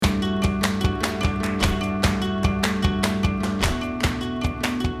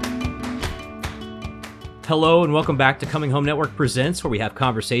Hello and welcome back to Coming Home Network Presents, where we have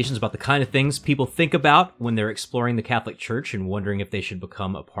conversations about the kind of things people think about when they're exploring the Catholic Church and wondering if they should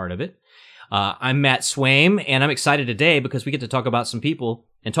become a part of it. I'm Matt Swaim, and I'm excited today because we get to talk to some people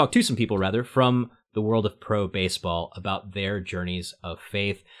from the world of pro baseball about their journeys of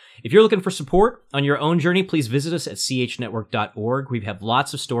faith. If you're looking for support on your own journey, please visit us at CHNetwork.org. We have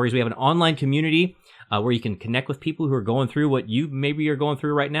lots of stories. We have an online community where you can connect with people who are going through what you maybe are going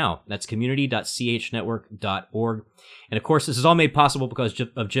through right now. That's community.CHNetwork.org. And of course, this is all made possible because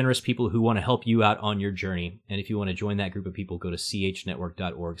of generous people who want to help you out on your journey. And if you want to join that group of people, go to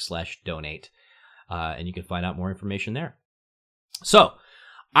CHNetwork.org/donate. And you can find out more information there. So,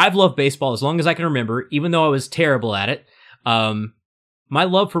 I've loved baseball as long as I can remember, even though I was terrible at it. My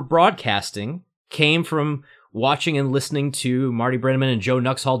love for broadcasting came from watching and listening to Marty Brennaman and Joe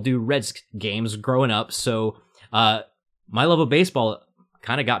Nuxhall do Reds games growing up. So my love of baseball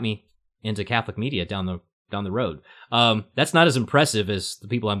kind of got me into Catholic media down the road. That's not as impressive as the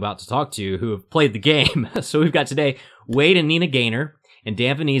people I'm about to talk to who have played the game. So we've got today Wade and Nina Gaynor and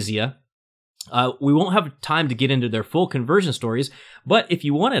Dan Venezia. We won't have time to get into their full conversion stories, but if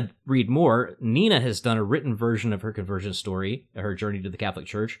you want to read more, Nina has done a written version of her conversion story, her journey to the Catholic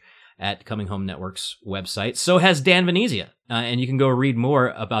Church, at Coming Home Network's website. So has Dan Venezia, and you can go read more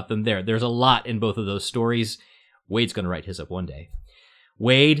about them there. There's a lot in both of those stories. Wade's going to write his up one day.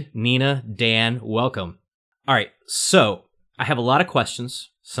 Wade, Nina, Dan, welcome. All right, so I have a lot of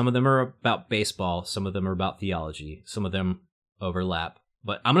questions. Some of them are about baseball. Some of them are about theology. Some of them overlap.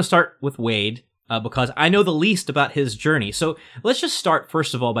 But I'm going to start with Wade because I know the least about his journey. So let's just start,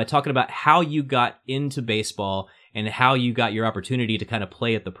 first of all, by talking about how you got into baseball and how you got your opportunity to kind of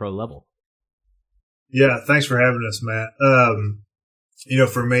play at the pro level. Yeah, thanks for having us, Matt.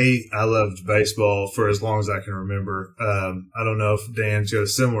 For me, I loved baseball for as long as I can remember. I don't know if Dan's got a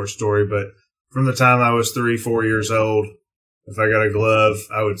similar story, but from the time I was 3-4 years old, if I got a glove,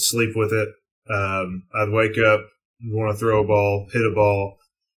 I would sleep with it. I'd wake up, want to throw a ball, hit a ball.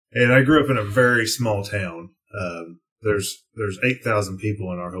 And I grew up in a very small town. There's 8,000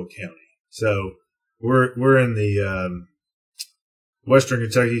 people in our whole county. So we're in the Western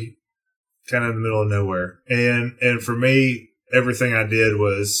Kentucky, kind of in the middle of nowhere. And for me, everything I did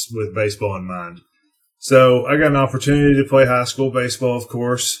was with baseball in mind. So I got an opportunity to play high school baseball, of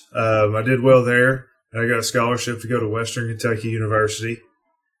course. I did well there. I got a scholarship to go to Western Kentucky University.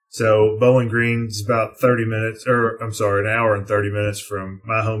 So Bowling Green is about an hour and 30 minutes from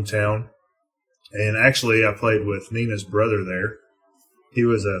my hometown. And actually, I played with Nina's brother there. He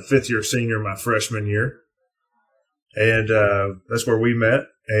was a fifth-year senior my freshman year. And that's where we met.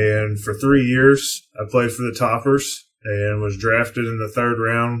 And for 3 years, I played for the Toppers and was drafted in the third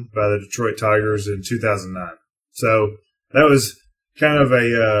round by the Detroit Tigers in 2009. So that was kind of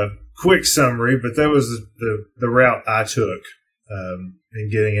a quick summary, but that was the route I took. And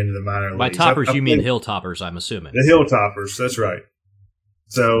getting into the minor leagues. By Toppers, you mean Hilltoppers, I'm assuming. The Hilltoppers, that's right.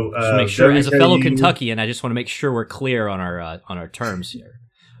 So, just to make sure, as a fellow Kentuckian, I just want to make sure we're clear on our terms here.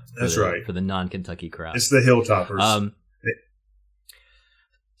 That's right. For the non-Kentucky crowd. It's the Hilltoppers.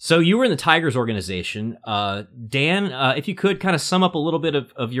 So you were in the Tigers organization. Dan, if you could kind of sum up a little bit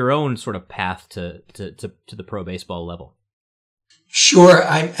of your own sort of path to the pro baseball level. Sure.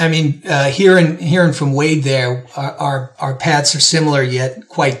 I mean, hearing from Wade there, our paths are similar yet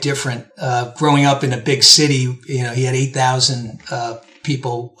quite different. Growing up in a big city, he had 8,000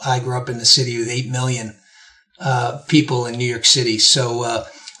 people. I grew up in the city with 8 million people in New York City. So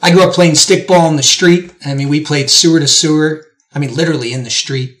I grew up playing stickball in the street. I mean, we played sewer to sewer. I mean, literally in the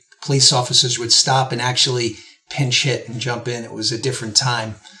street. Police officers would stop and actually pinch hit and jump in. It was a different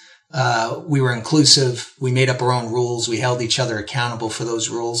time. We were inclusive. We made up our own rules. We held each other accountable for those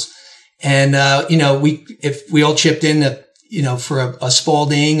rules. And, if we all chipped in, for a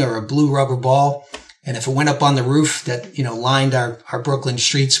Spalding or a blue rubber ball, and if it went up on the roof that, lined our Brooklyn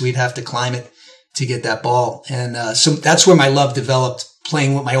streets, we'd have to climb it to get that ball. And, so that's where my love developed,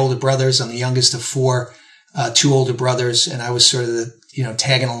 playing with my older brothers. I'm the youngest of four, 2 older brothers, and I was sort of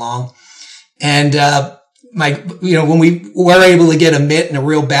tagging along. And, when we were able to get a mitt and a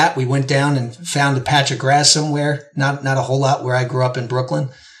real bat, we went down and found a patch of grass somewhere, not a whole lot where I grew up in Brooklyn.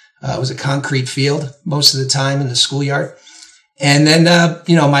 It was a concrete field most of the time in the schoolyard. And then,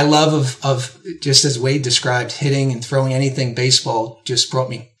 my love of just as Wade described, hitting and throwing anything baseball just brought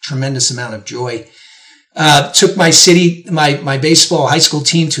me tremendous amount of joy. Took my city, my baseball high school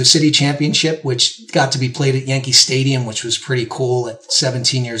team to a city championship, which got to be played at Yankee Stadium, which was pretty cool at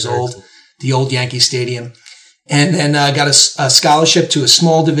 17 years old, the old Yankee Stadium. And then got a scholarship to a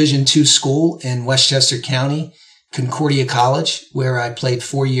small Division II school in Westchester County, Concordia College, where I played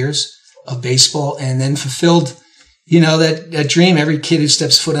 4 years of baseball, and then fulfilled, that dream. Every kid who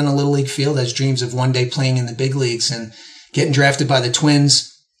steps foot on a little league field has dreams of one day playing in the big leagues, and getting drafted by the Twins.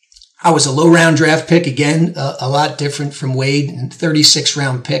 I was a low round draft pick, again, a lot different from Wade, and 36th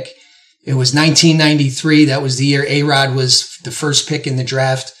round pick. It was 1993. That was the year A-Rod was the first pick in the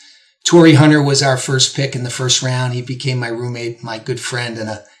draft. Torrey Hunter was our first pick in the first round. He became my roommate, my good friend,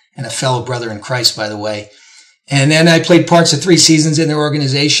 and a fellow brother in Christ, by the way. And then I played parts of 3 seasons in their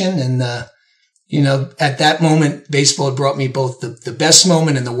organization. And, at that moment, baseball had brought me both the best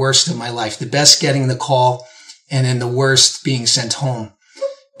moment and the worst of my life. The best getting the call, and then the worst being sent home.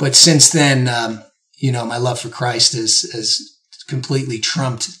 But since then, my love for Christ has completely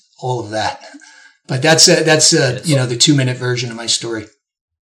trumped all of that. But that's the 2-minute version of my story.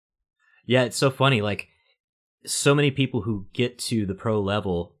 Yeah, it's so funny. Like, so many people who get to the pro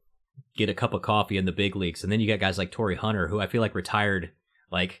level get a cup of coffee in the big leagues, and then you got guys like Torrey Hunter, who I feel like retired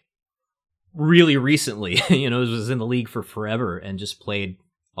like really recently. Was in the league for forever and just played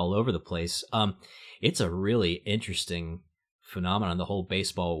all over the place. It's a really interesting phenomenon, the whole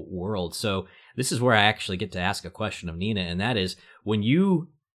baseball world. So this is where I actually get to ask a question of Nina, and that is, when you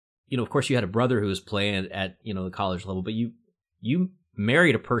of course you had a brother who was playing at the college level, but you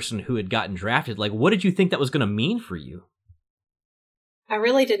married a person who had gotten drafted. Like, what did you think that was going to mean for you? I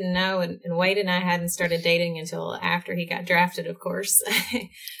really didn't know, and Wade and I hadn't started dating until after he got drafted, of course.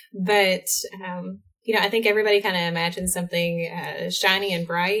 But, I think everybody kind of imagines something shiny and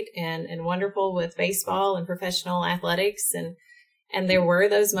bright and wonderful with baseball and professional athletics. And there were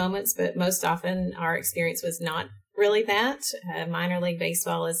those moments, but most often our experience was not really that. Minor league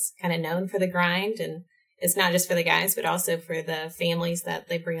baseball is kind of known for the grind, and it's not just for the guys, but also for the families that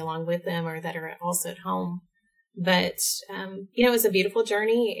they bring along with them or that are also at home. But, it was a beautiful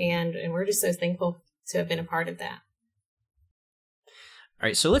journey, and we're just so thankful to have been a part of that. All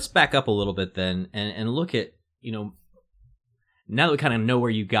right, so let's back up a little bit then and look at, now that we kind of know where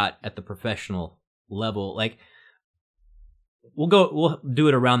you got at the professional level, like, we'll do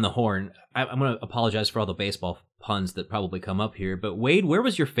it around the horn. I'm going to apologize for all the baseball puns that probably come up here, but Wade, where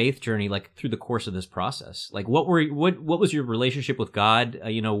was your faith journey like through the course of this process? Like, what was your relationship with God?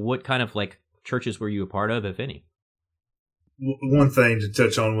 What kind of like churches were you a part of, if any? One thing to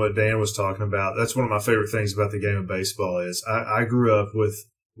touch on what Dan was talking about, that's one of my favorite things about the game of baseball is I grew up with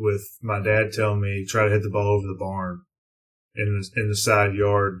my dad telling me, try to hit the ball over the barn in the side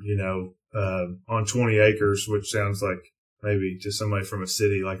yard, on 20 acres, which sounds like maybe to somebody from a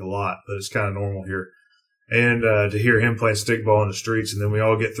city like a lot, but it's kind of normal here. And to hear him playing stickball in the streets, and then we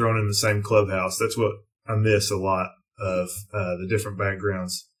all get thrown in the same clubhouse. That's what I miss a lot of the different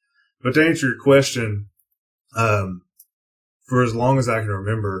backgrounds. But to answer your question, for as long as I can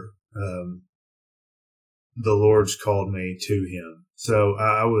remember, the Lord's called me to Him. So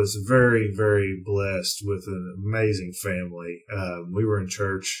I was very, very blessed with an amazing family. We were in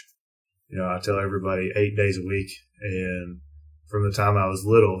church, I tell everybody 8 days a week, and from the time I was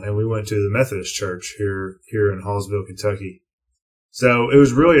little, and we went to the Methodist church here in Hallsville, Kentucky. So it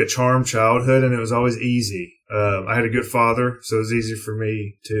was really a charmed childhood, and it was always easy. I had a good father, so it was easy for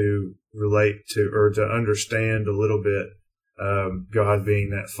me to relate to or to understand a little bit God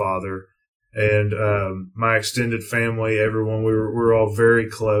being that father. And my extended family, everyone, we were all very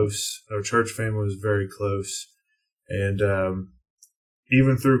close. Our church family was very close. And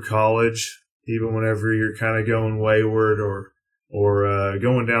even through college, even whenever you're kind of going wayward or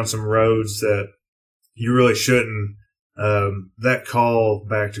going down some roads that you really shouldn't, that call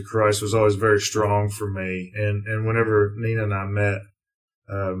back to Christ was always very strong for me. And whenever Nina and I met,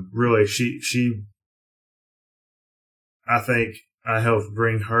 really she I think I helped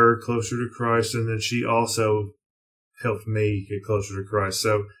bring her closer to Christ, and then she also helped me get closer to Christ.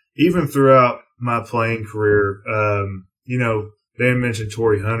 So even throughout my playing career, Dan mentioned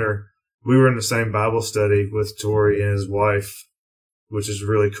Torrey Hunter. We were in the same Bible study with Torrey and his wife, which is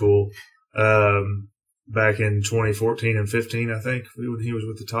really cool. Back in 2014 and 15, I think, when he was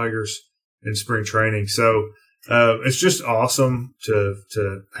with the Tigers in spring training. So it's just awesome to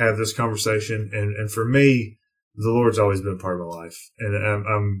have this conversation. And for me, the Lord's always been part of my life, and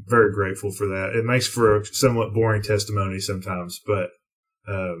I'm very grateful for that. It makes for a somewhat boring testimony sometimes, but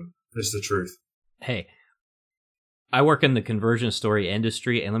it's the truth. Hey, I work in the conversion story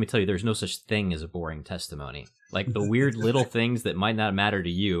industry, and let me tell you, there's no such thing as a boring testimony. Like, the weird little things that might not matter to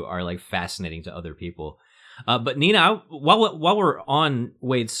you are like fascinating to other people. But Nina, while we're on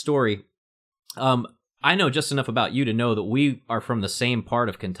Wade's story, I know just enough about you to know that we are from the same part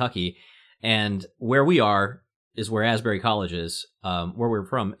of Kentucky, and where we are is where Asbury College is, where we're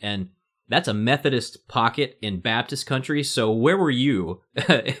from. And that's a Methodist pocket in Baptist country. So where were you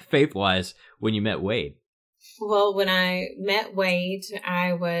faith-wise when you met Wade? Well, when I met Wade,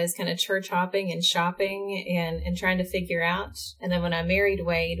 I was kind of church hopping and shopping and trying to figure out. And then when I married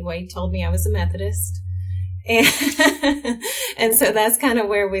Wade, Wade told me I was a Methodist. And, and so that's kind of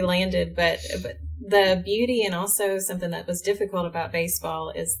where we landed. But the beauty and also something that was difficult about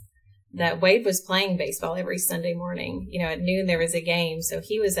baseball is that Wade was playing baseball every Sunday morning. You know, at noon there was a game. So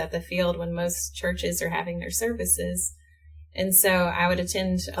he was at the field when most churches are having their services. And so I would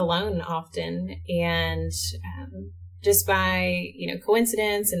attend alone often. And just by,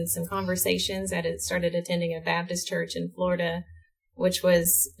 coincidence and some conversations, I had started attending a Baptist church in Florida, which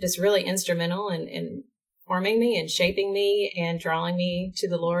was just really instrumental in forming me and shaping me and drawing me to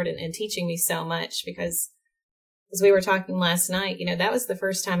the Lord and teaching me so much. Because as we were talking last night, that was the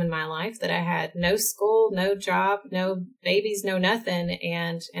first time in my life that I had no school, no job, no babies, no nothing.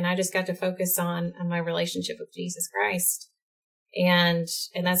 And I just got to focus on my relationship with Jesus Christ. And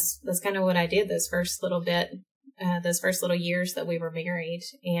that's kind of what I did those first little years that we were married.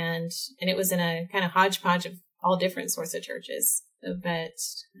 And it was in a kind of hodgepodge of all different sorts of churches, but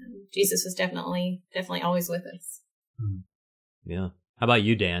Jesus was definitely always with us. Yeah. How about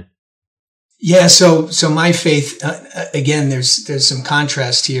you, Dan? Yeah. So my faith, again, there's some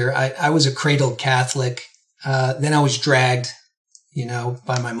contrast here. I was a cradled Catholic. Then I was dragged,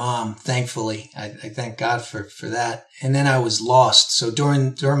 by my mom, thankfully. I thank God for that. And then I was lost. So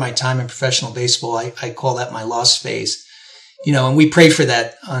during my time in professional baseball, I call that my lost phase. And we pray for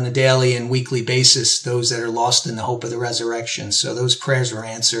that on a daily and weekly basis, those that are lost in the hope of the resurrection. So those prayers were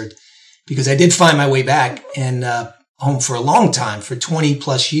answered because I did find my way back and home for a long time, for 20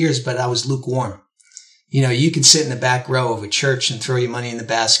 plus years, but I was lukewarm. You could sit in the back row of a church and throw your money in the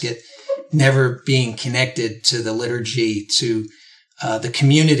basket, never being connected to the liturgy, to the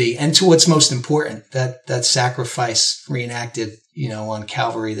community, and to what's most important, that sacrifice reenacted, on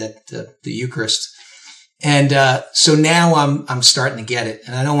Calvary, that the Eucharist. And so now I'm starting to get it.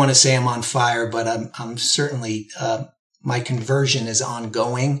 And I don't want to say I'm on fire, but I'm certainly my conversion is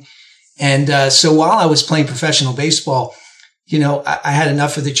ongoing. And so while I was playing professional baseball, I had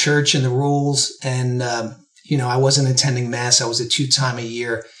enough of the church and the rules, and I wasn't attending mass. I was a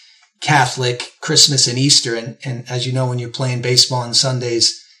 2-time-a-year Catholic, Christmas and Easter. And as you know, when you're playing baseball on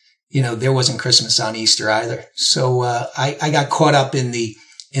Sundays, there wasn't Christmas on Easter either. So I got caught up in the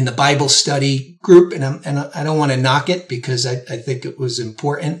Bible study group, and I don't want to knock it because I think it was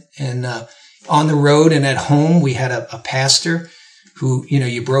important. And on the road and at home, we had a pastor who,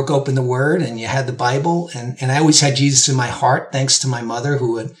 you broke open the Word and you had the Bible, and I always had Jesus in my heart, thanks to my mother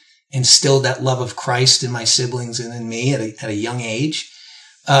who had instilled that love of Christ in my siblings and in me at a young age.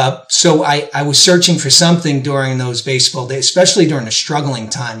 So I was searching for something during those baseball days, especially during a struggling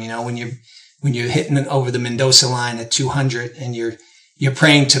time, when you're hitting over the Mendoza line at 200 and you're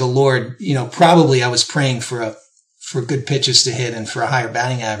praying to the Lord. Probably I was praying for good pitches to hit and for a higher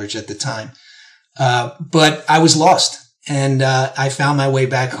batting average at the time. But I was lost, and I found my way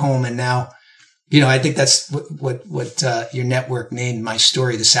back home. And now, I think that's what your network named my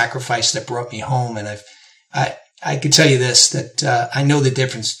story, The Sacrifice That Brought Me Home. And I could tell you this, that I know the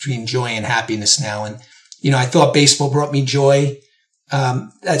difference between joy and happiness now. And, I thought baseball brought me joy.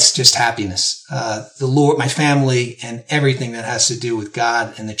 That's just happiness. The Lord, my family, and everything that has to do with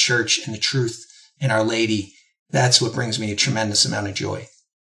God and the church and the truth and Our Lady, that's what brings me a tremendous amount of joy.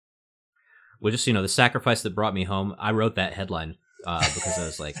 Well, just, The Sacrifice That Brought Me Home, I wrote that headline because I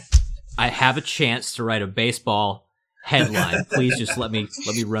was like, I have a chance to write a baseball headline. Please just let me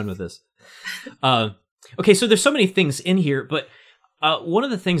run with this. Okay, so there's so many things in here, but one of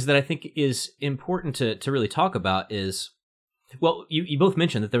the things that I think is important to really talk about is, well, you both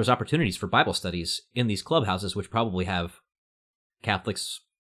mentioned that there was opportunities for Bible studies in these clubhouses, which probably have Catholics,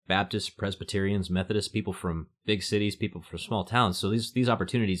 Baptists, Presbyterians, Methodists, people from big cities, people from small towns. So these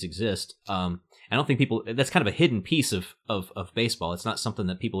opportunities exist. I don't think that's kind of a hidden piece of baseball. It's not something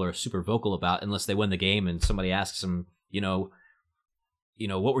that people are super vocal about unless they win the game and somebody asks them,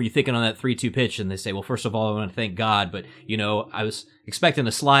 what were you thinking on that 3-2 pitch? And they say, well, first of all, I want to thank God, but I was expecting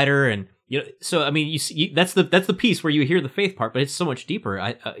a slider, and so I mean, you see, that's the piece where you hear the faith part, but it's so much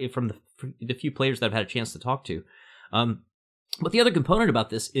deeper. From the few players that I've had a chance to talk to, but the other component about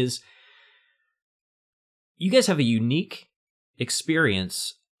this is you guys have a unique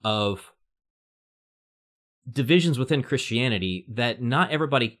experience of divisions within Christianity that not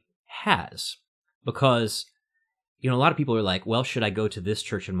everybody has, because a lot of people are like, well, should I go to this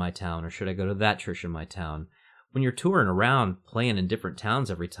church in my town or should I go to that church in my town? When you're touring around playing in different towns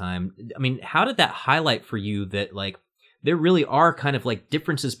every time, I mean, how did that highlight for you that, like, there really are kind of like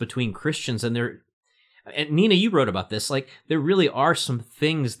differences between Christians, and Nina, you wrote about this, like there really are some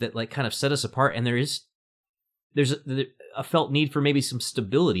things that like kind of set us apart, and there's a felt need for maybe some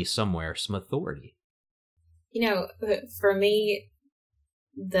stability somewhere, some authority. You know, for me,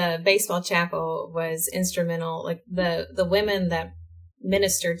 the baseball chapel was instrumental. Like the women that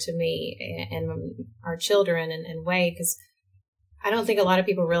ministered to me and our children and Wade, because I don't think a lot of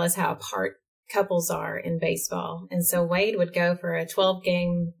people realize how apart couples are in baseball. And so Wade would go for a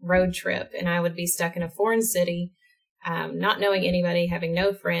 12-game road trip, and I would be stuck in a foreign city, not knowing anybody, having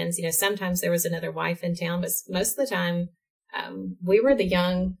no friends. You know, sometimes there was another wife in town, but most of the time we were the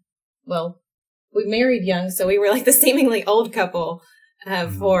young, well, we married young, so we were like the seemingly old couple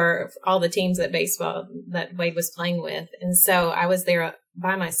for all the teams that Wade was playing with. And so I was there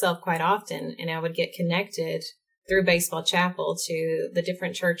by myself quite often, and I would get connected through Baseball Chapel to the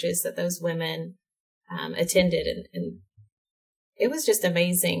different churches that those women attended. And it was just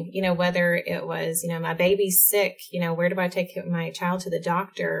amazing, you know, whether it was, you know, my baby's sick, you know, where do I take my child to the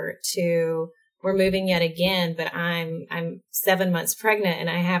doctor, to we're moving yet again, but I'm 7 months pregnant and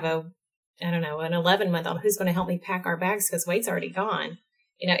I have an 11-month-old who's going to help me pack our bags because Wade's already gone.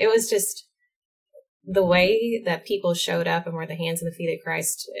 You know, it was just the way that people showed up and were the hands and the feet of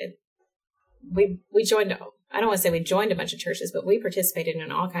Christ. We joined, I don't want to say we joined a bunch of churches, but we participated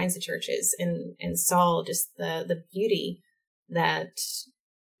in all kinds of churches and saw just the beauty that,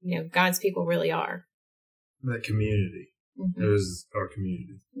 you know, God's people really are. That community. Mm-hmm. It was our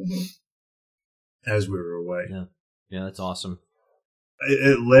community as we were away. Yeah, that's awesome.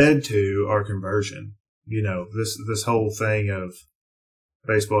 It led to our conversion. You know, this whole thing of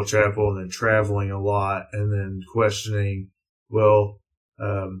Baseball Chapel and then traveling a lot and then questioning, well,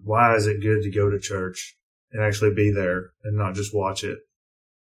 why is it good to go to church and actually be there and not just watch it?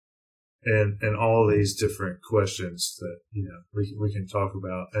 And all these different questions that, you know, we can talk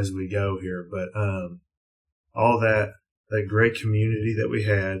about as we go here. But all that great community that we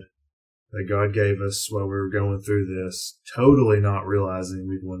had, that God gave us while we were going through this, totally not realizing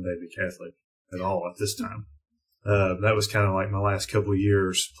we'd one day be Catholic at all at this time. That was kind of like my last couple of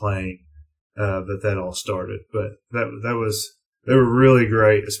years playing, that all started. But they were really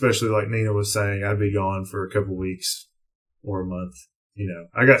great, especially like Nina was saying, I'd be gone for a couple of weeks or a month. You know,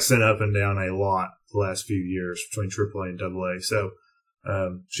 I got sent up and down a lot the last few years between AAA and AA. So,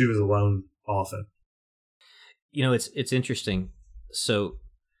 she was alone often. You know, it's interesting. So,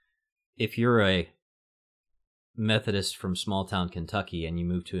 if you're a Methodist from small town Kentucky and you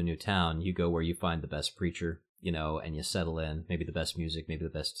move to a new town, you go where you find the best preacher, you know, and you settle in, maybe the best music, maybe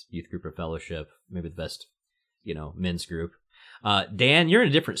the best youth group or fellowship, maybe the best, you know, men's group. Dan, you're in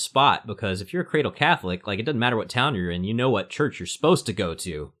a different spot because if you're a cradle Catholic, like it doesn't matter what town you're in, you know what church you're supposed to go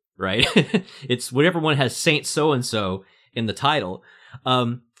to, right? It's whatever one has Saint so-and-so in the title.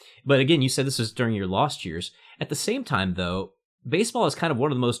 But again, you said this was during your lost years. At the same time, though, baseball is kind of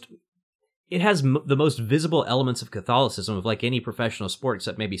one of the most, it has the most visible elements of Catholicism of like any professional sport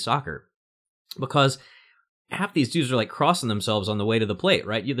except maybe soccer, because half these dudes are like crossing themselves on the way to the plate,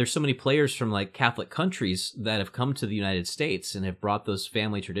 right? There's so many players from like Catholic countries that have come to the United States and have brought those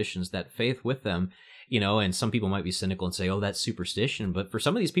family traditions, that faith with them, you know, and some people might be cynical and say, oh, that's superstition. But for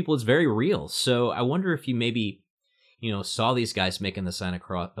some of these people, it's very real. So I wonder if you maybe, you know, saw these guys making the sign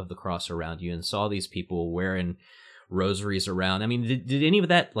of the cross around you and saw these people wearing rosaries around. I mean, did any of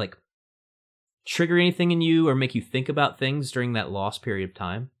that like trigger anything in you or make you think about things during that lost period of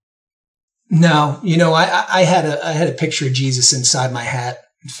time? No, you know, I had a picture of Jesus inside my hat.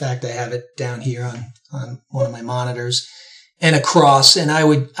 In fact, I have it down here on one of my monitors, and a cross. And I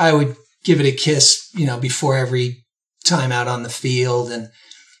would give it a kiss, you know, before every time out on the field.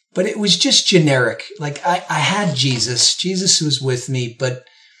 But it was just generic. Like I had Jesus. Jesus was with me, but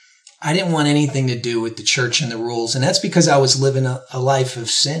I didn't want anything to do with the church and the rules. And that's because I was living a life of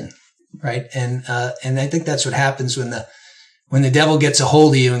sin, right? And I think that's what happens when the devil gets a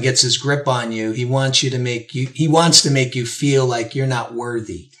hold of you and gets his grip on you. He wants to make you feel like you're not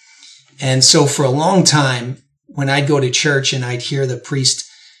worthy. And so for a long time, when I'd go to church and I'd hear the priest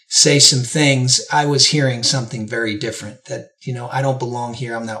say some things, I was hearing something very different, that, you know, I don't belong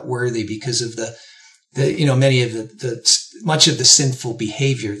here. I'm not worthy because of the you know, many of much of the sinful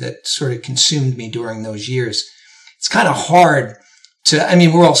behavior that sort of consumed me during those years. It's kind of hard I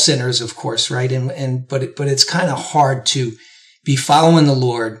mean, we're all sinners, of course, right? But it's kind of hard to be following the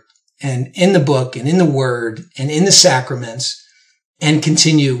Lord and in the book and in the word and in the sacraments and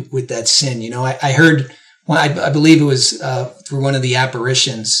continue with that sin. You know, I heard, I believe it was through one of the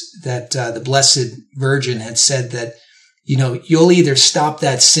apparitions that the Blessed Virgin had said that, you know, you'll either stop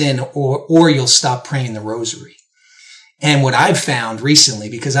that sin or you'll stop praying the rosary. And what I've found recently,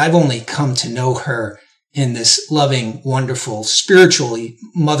 because I've only come to know her in this loving, wonderful, spiritually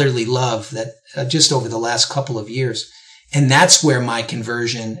motherly love that just over the last couple of years. And that's where my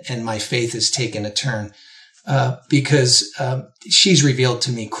conversion and my faith has taken a turn, because she's revealed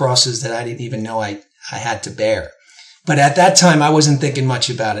to me crosses that I didn't even know I had to bear. But at that time, I wasn't thinking much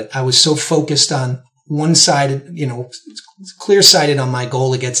about it. I was so focused on one-sided, clear-sighted on my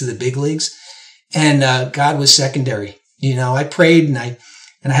goal to get to the big leagues. And God was secondary. I prayed and I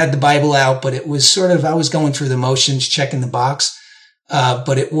had the Bible out, but it was sort of, I was going through the motions, checking the box.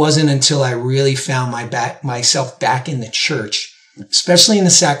 But it wasn't until I really found myself back in the church, especially in the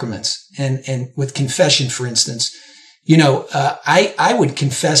sacraments and with confession, for instance. I would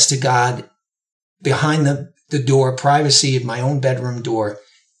confess to God behind the door, privacy of my own bedroom door,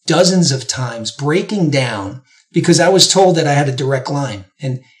 dozens of times, breaking down because I was told that I had a direct line.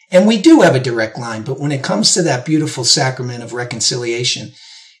 And we do have a direct line, but when it comes to that beautiful sacrament of reconciliation,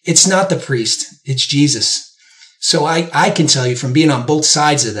 it's not the priest, it's Jesus. So I can tell you from being on both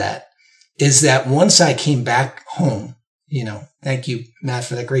sides of that is that once I came back home, thank you, Matt,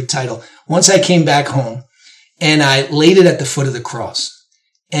 for that great title. Once I came back home and I laid it at the foot of the cross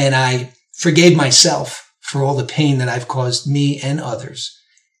and I forgave myself for all the pain that I've caused me and others.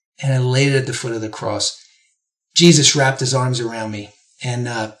 And I laid it at the foot of the cross. Jesus wrapped his arms around me. And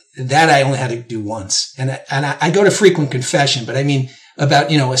that I only had to do once. And I go to frequent confession, but I mean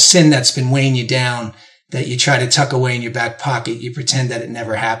about, a sin that's been weighing you down that you try to tuck away in your back pocket. You pretend that it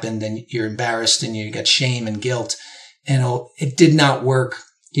never happened and you're embarrassed and you got shame and guilt. And it did not work.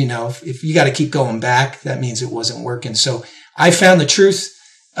 If you got to keep going back, that means it wasn't working. So I found the truth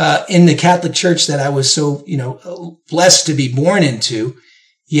in the Catholic Church that I was so, blessed to be born into.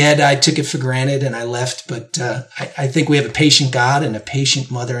 Yet I took it for granted and I left. But I think we have a patient God and a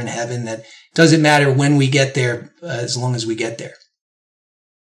patient Mother in heaven that doesn't matter when we get there, as long as we get there.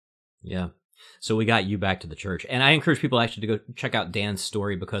 Yeah. So we got you back to the church. And I encourage people actually to go check out Dan's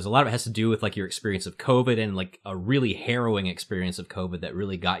story because a lot of it has to do with like your experience of COVID and like a really harrowing experience of COVID that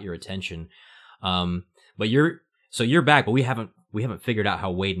really got your attention. But you're back, but we haven't figured out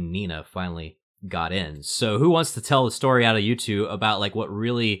how Wade and Nina finally got in. So who wants to tell the story out of you two about like what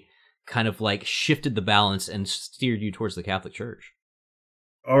really kind of like shifted the balance and steered you towards the Catholic Church?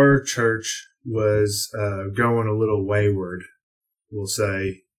 Our church was going a little wayward, we'll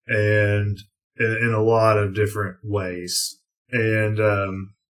say, and in a lot of different ways. And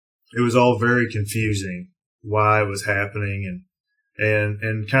it was all very confusing why it was happening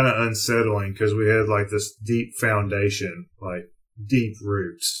and kind of unsettling because we had like this deep foundation, like deep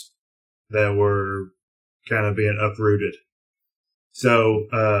roots that were kind of being uprooted. So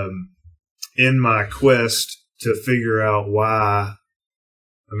in my quest to figure out why,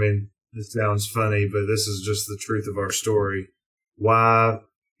 I mean, this sounds funny, but this is just the truth of our story, why,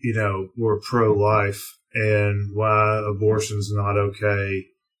 we're pro-life and why abortion's not okay.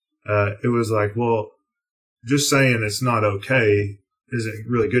 It was like, well, just saying it's not okay isn't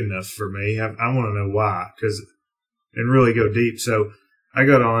really good enough for me. I want to know why, and really go deep. So I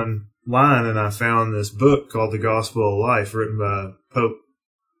got online and I found this book called The Gospel of Life written by Pope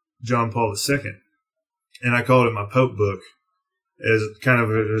John Paul II. And I called it my Pope book as kind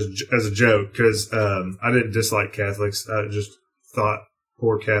of as a joke because I didn't dislike Catholics. I just thought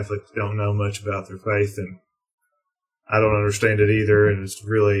poor Catholics don't know much about their faith and I don't understand it either. And it's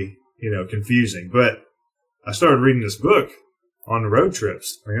really, confusing. But I started reading this book on the road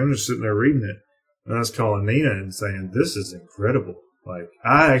trips. I'm just sitting there reading it. And I was calling Nina and saying, this is incredible. Like,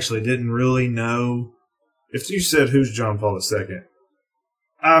 I actually didn't really know. If you said, who's John Paul II?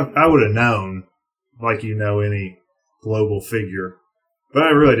 I would have known, like any global figure. But I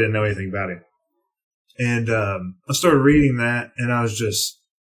really didn't know anything about him. And I started reading that, and I was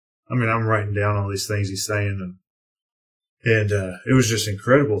I'm writing down all these things he's saying, and it was just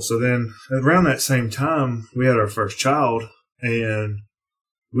incredible. So then, around that same time, we had our first child, and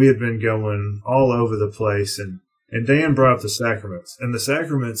we had been going all over the place, and Dan brought up the sacraments. And the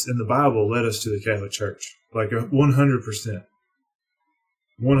sacraments in the Bible led us to the Catholic Church, like 100%.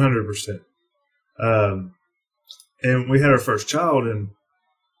 100%. And we had our first child, and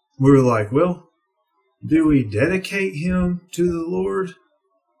we were like, well, do we dedicate him to the Lord,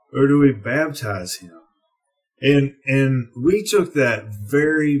 or do we baptize him? And we took that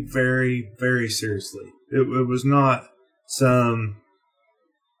very, very, very seriously. It was not some,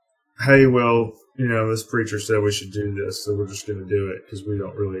 hey, well, this preacher said we should do this, so we're just going to do it because we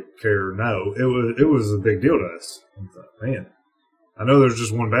don't really care. No, it was a big deal to us. I thought, man, I know there's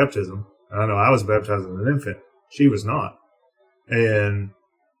just one baptism. I know I was baptized as an infant. She was not. And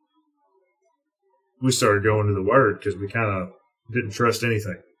we started going to the Word because we kind of didn't trust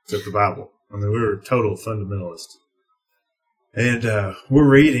anything except the Bible. I mean, we were total fundamentalists. And we're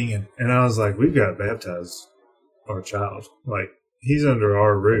reading, and I was like, we've got to baptize our child. Like, he's under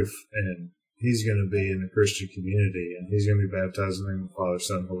our roof, and he's going to be in a Christian community, and he's going to be baptized in the name of the Father,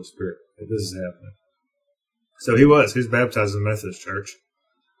 Son, and Holy Spirit. Like, this is happening. So he was baptized in the Methodist Church.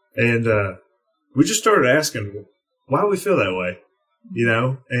 And we just started asking, why do we feel that way? You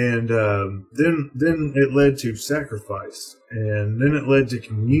know, and then it led to sacrifice, and then it led to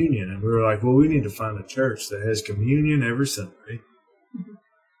communion, and we were like, well, we need to find a church that has communion every Sunday,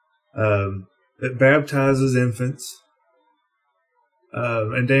 that baptizes infants,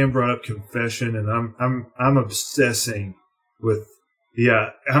 and Dan brought up confession, and I'm obsessing with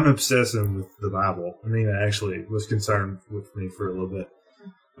the Bible. Nina actually was concerned with me for a little bit.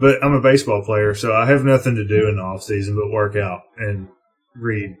 But I'm a baseball player, so I have nothing to do in the off season but work out and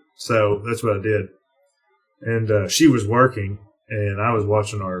read. So that's what I did. And she was working, and I was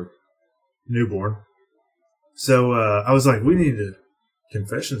watching our newborn. So I was like,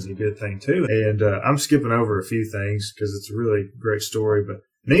 confession's a good thing too. And I'm skipping over a few things because it's a really great story. But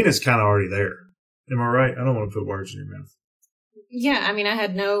Nina's kind of already there. Am I right? I don't want to put words in your mouth. Yeah, I mean, I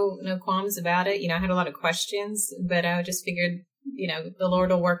had no qualms about it. You know, I had a lot of questions, but I just figured, you know, the Lord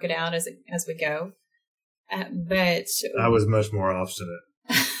will work it out as we go. But I was much more obstinate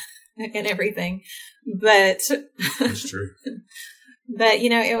in everything. But that's true. But you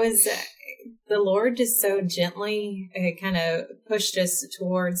know, it was the Lord just so gently kind of pushed us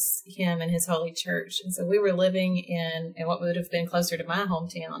towards Him and His holy church, and so we were living in what would have been closer to my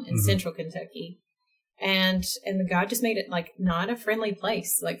hometown in central Kentucky. And God just made it like not a friendly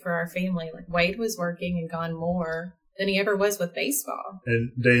place, like for our family. Like Wade was working and gone more than he ever was with baseball.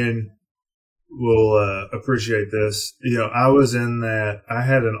 And Dan will appreciate this. You know, I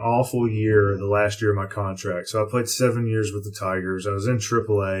had an awful year the last year of my contract. So I played 7 years with the Tigers. I was in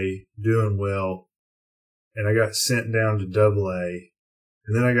AAA, doing well, and I got sent down to AA.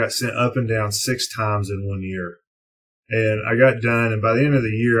 And then I got sent up and down 6 times in 1 year. And I got done, and by the end of the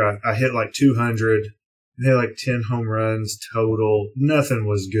year, I hit like 200. And had like 10 home runs total. Nothing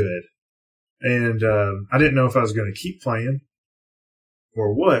was good. And I didn't know if I was going to keep playing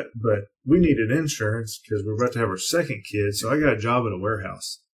or what, but we needed insurance because we're about to have our second kid. So I got a job at a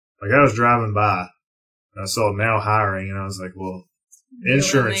warehouse. Like I was driving by and I saw Now Hiring, and I was like, well,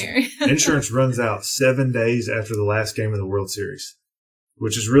 insurance runs out 7 days after the last game of the World Series,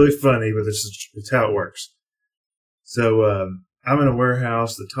 which is really funny, but it's how it works. So I'm in a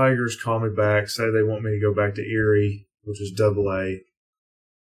warehouse. The Tigers call me back, say they want me to go back to Erie, which is AA.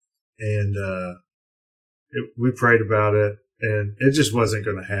 And we prayed about it, and it just wasn't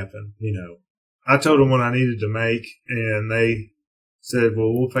going to happen. You know, I told them what I needed to make, and they said,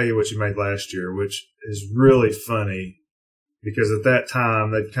 well, we'll pay you what you made last year, which is really funny because at that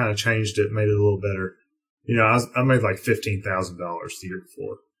time they'd kind of changed it, made it a little better. You know, I made like $15,000 the year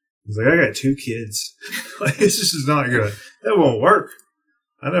before. I was like, I got 2 kids. Like, this is not that won't work.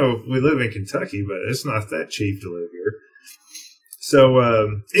 I know we live in Kentucky, but it's not that cheap to live here.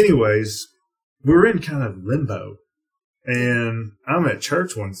 So, anyways, we're in kind of limbo. And I'm at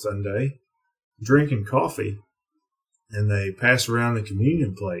church one Sunday drinking coffee, and they pass around the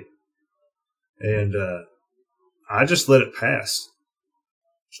communion plate. And I just let it pass.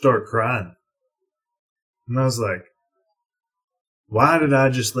 Started crying. And I was like, why did I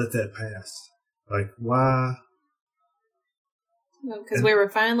just let that pass? Like, why? Because we were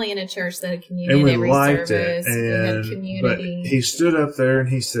finally in a church that had communion every service. We had community. But he stood up there and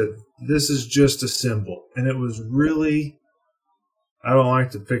he said, this is just a symbol. And it was really, I don't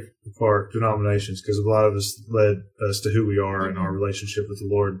like to pick apart denominations because a lot of us led us to who we are in our relationship with the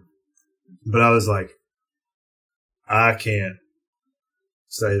Lord. But I was like, I can't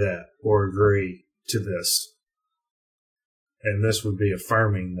say that or agree to this. And this would be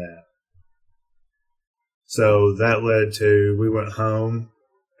affirming that. So that led to, we went home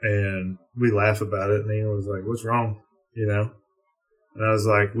and we laugh about it. And Nina was like, what's wrong? You know? And I was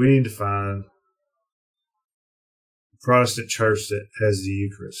like, we need to find a Protestant church that has the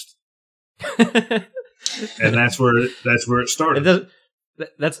Eucharist. And that's where it started.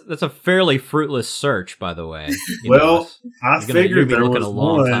 That's a fairly fruitless search, by the way. I figured there was a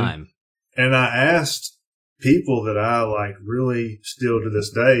long one, time. And I asked people that I like really still to this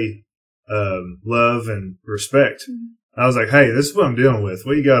day love and respect. I was like, hey, this is what I'm dealing with.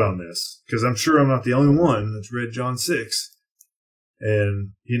 What you got on this? Because I'm sure I'm not the only one that's read John 6.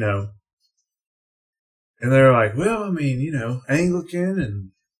 And, you know, and they're like, well, I mean, you know, Anglican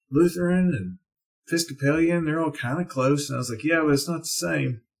and Lutheran and Episcopalian, they're all kind of close. And I was like, yeah, but it's not the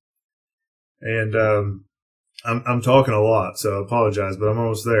same. And I'm talking a lot, so I apologize, but I'm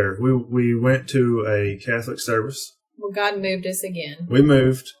almost there. We went to a Catholic service. Well, God moved us again. We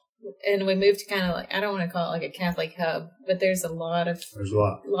moved. And we moved to kind of like, I don't want to call it like a Catholic hub, but there's a lot of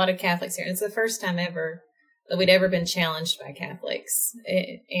Catholics here. It's the first time ever that we'd ever been challenged by Catholics.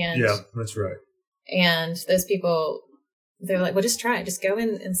 And yeah, that's right. And those people, they're like, well, just try it. Just go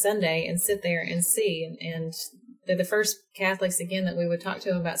in Sunday and sit there and see. And they're the first Catholics, again, that we would talk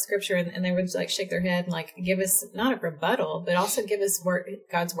to about Scripture, and they would like shake their head and like give us not a rebuttal, but also give us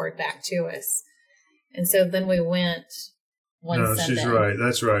God's word back to us. And so then we went one Sunday. She's right.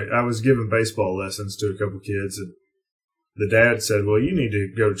 That's right. I was giving baseball lessons to a couple kids, and the dad said, well, you need to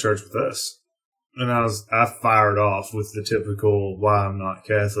go to church with us. And I fired off with the typical why I'm not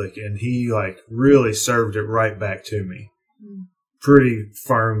Catholic, and he like really served it right back to me pretty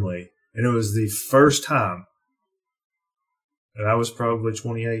firmly. And it was the first time, and I was probably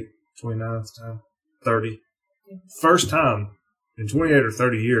 28, 29 at the time, 30. First time in 28 or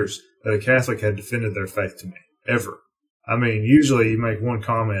 30 years that a Catholic had defended their faith to me, ever. I mean, usually you make one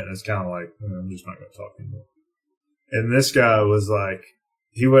comment and it's kind of like, I'm just not going to talk anymore. And this guy was like,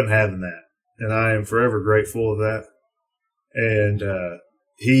 he wasn't having that. And I am forever grateful of that. And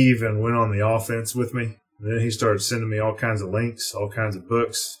he even went on the offense with me. And then he started sending me all kinds of links, all kinds of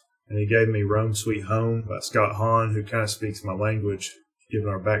books. And he gave me Rome Sweet Home by Scott Hahn, who kind of speaks my language, given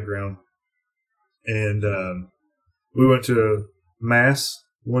our background. And we went to Mass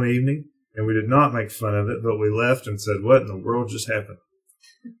one evening, and we did not make fun of it, but we left and said, what in the world just happened?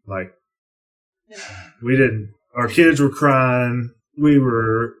 Like, we didn't, our kids were crying.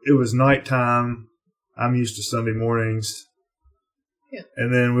 It was nighttime. I'm used to Sunday mornings. Yeah.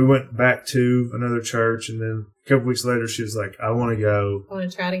 And then we went back to another church, and then a couple weeks later, she was like, I want to go. I want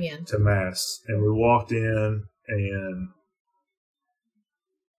to try it again. To Mass. And we walked in, and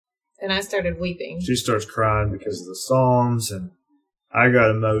I started weeping. She starts crying because of the Psalms, and I got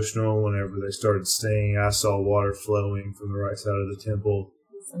emotional whenever they started singing. I saw water flowing from the right side of the temple.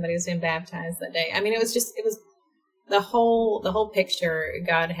 Somebody was being baptized that day. I mean, it was the whole picture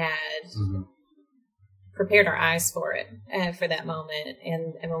God had prepared our eyes for it, for that moment.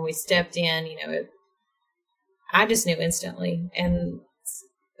 And when we stepped in, I just knew instantly.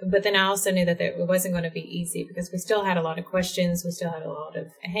 But then I also knew that it wasn't going to be easy, because we still had a lot of questions. We still had a lot of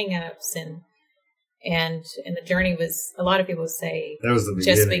hang-ups, and the journey was, a lot of people say, that was the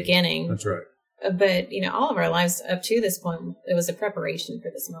beginning. Just beginning. That's right. But, all of our lives up to this point, it was a preparation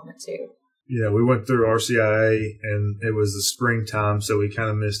for this moment too. Yeah, we went through RCIA, and it was the springtime, so we kind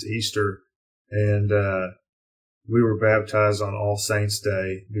of missed Easter. And we were baptized on All Saints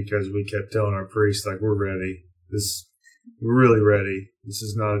Day because we kept telling our priest, like, we're ready. We're really ready. This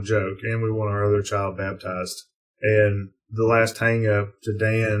is not a joke. And we want our other child baptized. And the last hang up to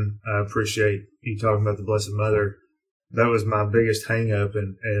Dan, I appreciate you talking about the Blessed Mother. That was my biggest hang up.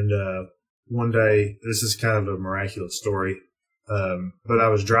 And one day, this is kind of a miraculous story. But I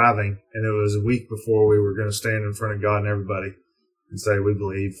was driving, and it was a week before we were going to stand in front of God and everybody and say, we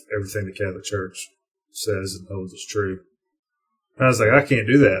believe everything the Catholic Church says and holds is true. And I was like, I can't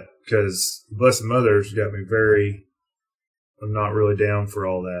do that, because the Blessed Mother's got me I'm not really down for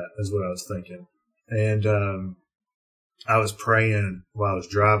all that, is what I was thinking. And I was praying while I was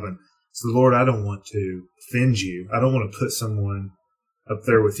driving. So, Lord, I don't want to offend you. I don't want to put someone up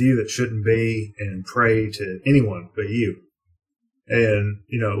there with you that shouldn't be, and pray to anyone but you. And,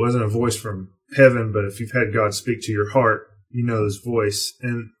 it wasn't a voice from heaven, but if you've had God speak to your heart, you know his voice.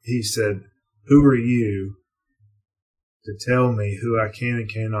 And he said, who are you to tell me who I can and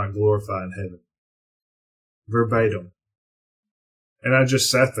cannot glorify in heaven? Verbatim. And I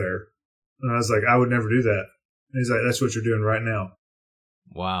just sat there, and I was like, I would never do that. And he's like, that's what you're doing right now.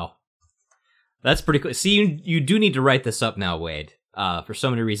 Wow. That's pretty cool. See, you do need to write this up now, Wade, for so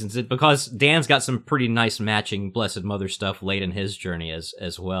many reasons. Because Dan's got some pretty nice matching Blessed Mother stuff late in his journey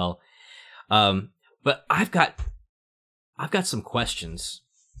as well. But I've got some questions.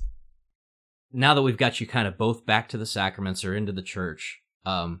 Now that we've got you kind of both back to the sacraments or into the church,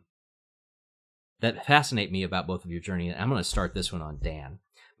 that fascinate me about both of your journey. I'm going to start this one on Dan.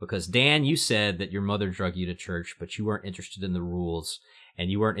 Because, Dan, you said that your mother drug you to church, but you weren't interested in the rules,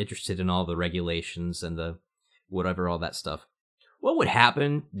 and you weren't interested in all the regulations and the whatever, all that stuff. What would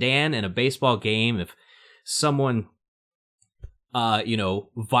happen, Dan, in a baseball game if someone,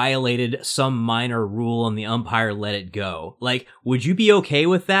 violated some minor rule and the umpire let it go? Like, would you be okay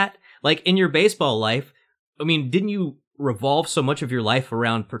with that? Like, in your baseball life, I mean, didn't you revolve so much of your life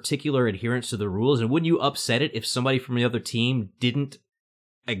around particular adherence to the rules? And wouldn't you upset it if somebody from the other team didn't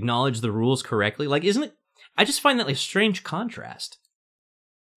acknowledge the rules correctly? Like, isn't it? I just find that like a strange contrast.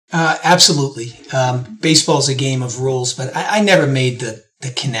 Absolutely. Baseball's a game of rules, but I never made the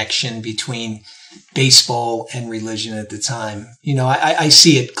connection between baseball and religion at the time. You know, I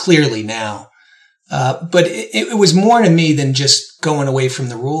see it clearly now. But it was more to me than just going away from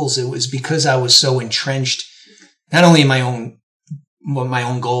the rules. It was because I was so entrenched, not only in my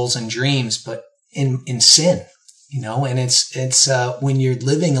own goals and dreams, but in sin, you know, and it's when you're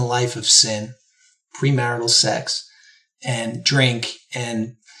living a life of sin, premarital sex and drink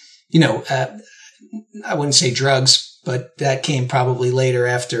and, you know, I wouldn't say drugs, but that came probably later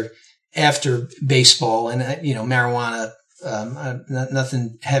after baseball and, you know, marijuana,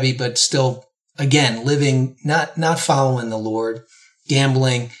 nothing heavy, but still, again, living, not following the Lord,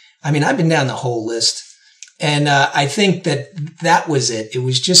 gambling. I mean, I've been down the whole list. And, I think that was it. It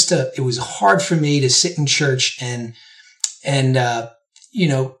was just it was hard for me to sit in church and, you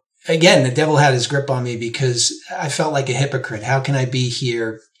know, again, the devil had his grip on me because I felt like a hypocrite. How can I be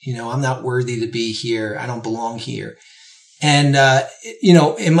here? You know, I'm not worthy to be here. I don't belong here. And, you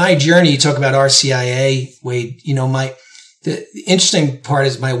know, in my journey, you talk about RCIA, Wade, you know, the interesting part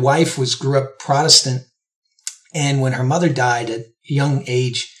is my wife grew up Protestant. And when her mother died at a young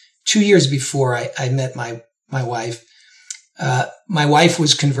age, 2 years before I met my wife, my wife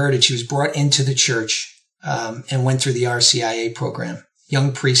was converted. She was brought into the church, and went through the RCIA program.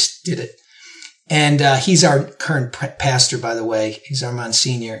 Young priest did it. And, he's our current pastor, by the way. He's our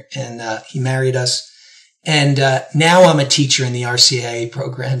Monsignor, and, he married us. And, now I'm a teacher in the RCIA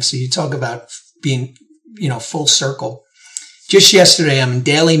program. So you talk about being, you know, full circle. Just yesterday, I'm in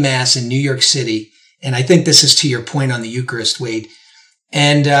daily mass in New York City. And I think this is to your point on the Eucharist, Wade.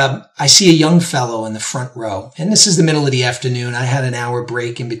 And, I see a young fellow in the front row. And this is the middle of the afternoon. I had an hour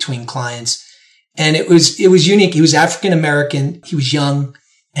break in between clients. And it was unique. He was African American. He was young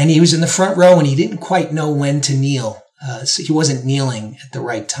and he was in the front row and he didn't quite know when to kneel. So he wasn't kneeling at the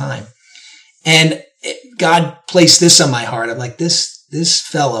right time. And God placed this on my heart. I'm like, this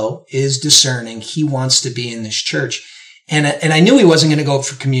fellow is discerning. He wants to be in this church. And I knew he wasn't going to go up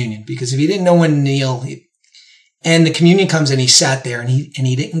for communion because if he didn't know when to kneel, and the communion comes and he sat there and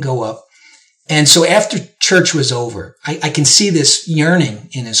he didn't go up. And so after church was over, I can see this yearning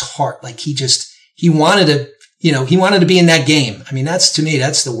in his heart. Like he wanted to be in that game. I mean, to me,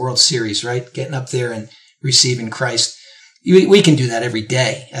 that's the World Series, right? Getting up there and receiving Christ. We can do that every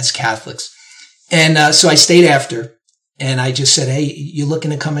day as Catholics. And, so I stayed after and I just said, hey, you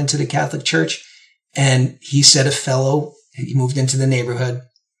looking to come into the Catholic Church? And he said he moved into the neighborhood.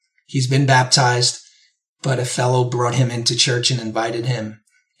 He's been baptized, but a fellow brought him into church and invited him.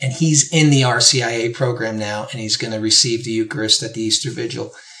 And he's in the RCIA program now, and he's going to receive the Eucharist at the Easter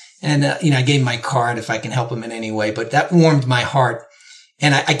Vigil. And, I gave him my card if I can help him in any way, but that warmed my heart.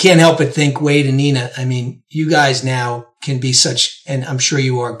 And I can't help but think, Wade and Nina, I mean, you guys now can be and I'm sure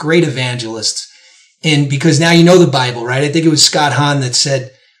you are, great evangelists. And because now you know the Bible, right? I think it was Scott Hahn that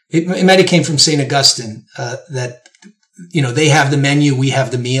said, it might have came from St. Augustine, that, they have the menu, we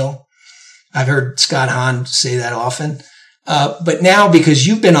have the meal. I've heard Scott Hahn say that often. But now because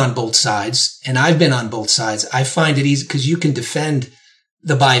you've been on both sides and I've been on both sides, I find it easy because you can defend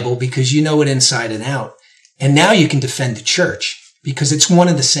the Bible because you know it inside and out. And now you can defend the church because it's one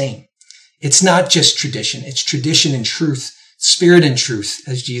and the same. It's not just tradition. It's tradition and truth, spirit and truth,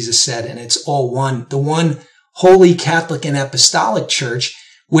 as Jesus said. And it's all one, the one holy Catholic and apostolic church,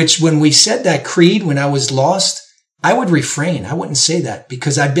 which when we said that creed, when I was lost, I would refrain. I wouldn't say that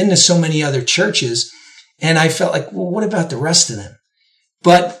because I've been to so many other churches and I felt like, well, what about the rest of them?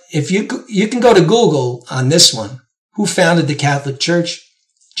 But if you can go to Google on this one, who founded the Catholic Church?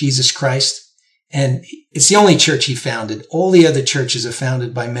 Jesus Christ. And it's the only church he founded. All the other churches are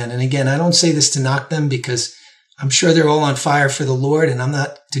founded by men. And again, I don't say this to knock them because I'm sure they're all on fire for the Lord and I'm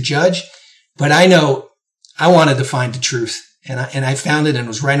not to judge, but I know I wanted to find the truth and I found it and it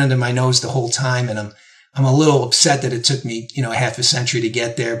was right under my nose the whole time. And I'm a little upset that it took me, a half a century to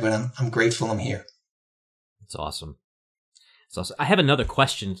get there, but I'm grateful I'm here. It's awesome. I have another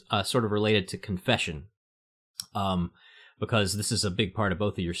question, sort of related to confession. Because this is a big part of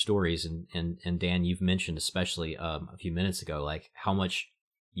both of your stories. And Dan, you've mentioned especially a few minutes ago, like how much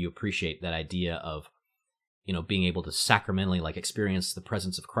you appreciate that idea of, being able to sacramentally like experience the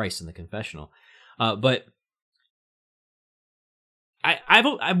presence of Christ in the confessional. But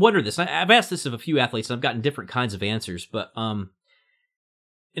I've wondered this. I've asked this of a few athletes and I've gotten different kinds of answers, but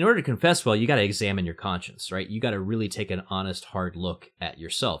in order to confess well, you got to examine your conscience, right? You got to really take an honest, hard look at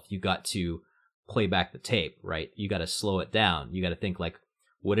yourself. You got to play back the tape, right? You got to slow it down. You got to think like,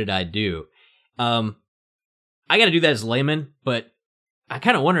 what did I do? I got to do that as a layman, but I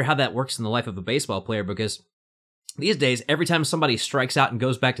kind of wonder how that works in the life of a baseball player because these days, every time somebody strikes out and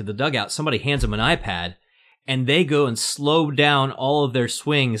goes back to the dugout, somebody hands them an iPad, and they go and slow down all of their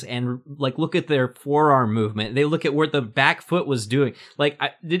swings and like look at their forearm movement. They look at where the back foot was doing. Like,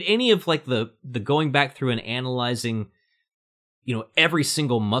 did any of like the going back through and analyzing, every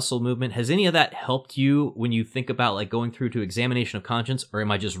single muscle movement, has any of that helped you when you think about like going through to examination of conscience, or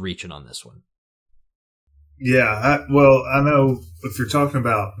am I just reaching on this one? Yeah, I know if you're talking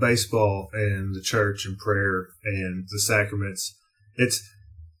about baseball and the church and prayer and the sacraments, it's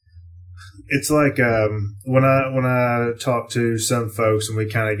like when I talk to some folks and we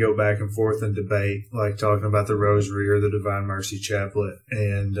kind of go back and forth and debate, like talking about the Rosary or the Divine Mercy Chaplet,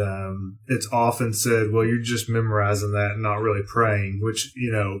 and it's often said, well, you're just memorizing that and not really praying, which,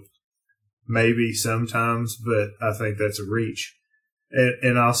 maybe sometimes, but I think that's a reach.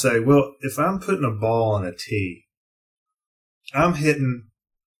 And I'll say, well, if I'm putting a ball on a tee, I'm hitting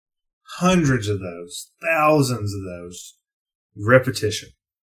hundreds of those, thousands of those, repetition.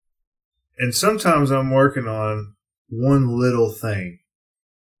 And sometimes I'm working on one little thing.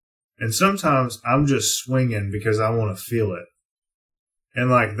 And sometimes I'm just swinging because I want to feel it.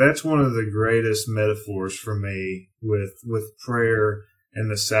 And like, that's one of the greatest metaphors for me with prayer and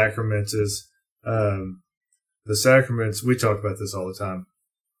the sacraments is, the sacraments, we talk about this all the time.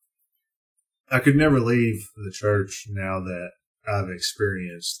 I could never leave the church now that I've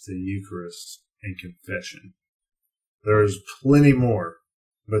experienced the Eucharist and confession. There's plenty more,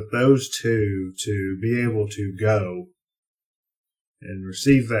 but those two, to be able to go and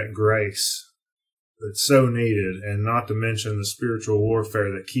receive that grace that's so needed, and not to mention the spiritual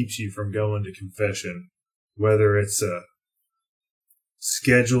warfare that keeps you from going to confession, whether it's a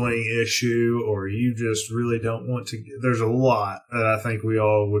scheduling issue or you just really don't want to. There's a lot that I think we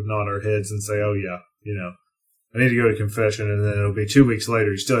all would nod our heads and say, oh yeah, I need to go to confession, and then it'll be 2 weeks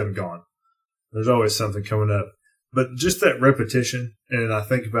later, you still haven't gone. There's always something coming up. But just that repetition, and I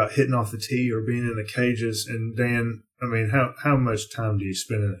think about hitting off the tee or being in the cages, and Dan, I mean, how much time do you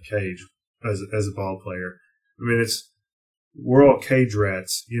spend in a cage as a ball player? I mean, we're all cage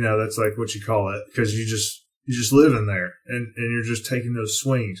rats, that's like what you call it, because you just live in there, and you're just taking those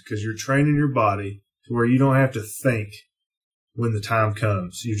swings because you're training your body to where you don't have to think when the time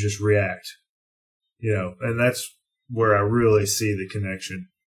comes. You just react, and that's where I really see the connection.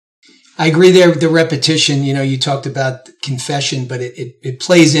 I agree there with the repetition. You talked about confession, but it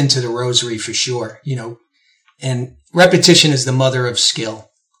plays into the Rosary for sure, and repetition is the mother of skill,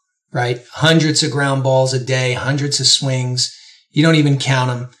 right? Hundreds of ground balls a day, hundreds of swings. You don't even count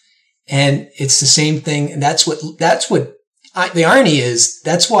them. And it's the same thing. And that's what the irony is.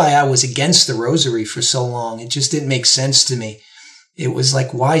 That's why I was against the Rosary for so long. It just didn't make sense to me. It was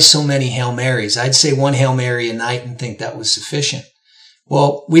like, why so many Hail Marys? I'd say one Hail Mary a night and think that was sufficient.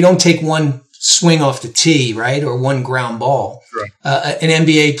 Well, we don't take one swing off the tee, right? Or one ground ball. Right. An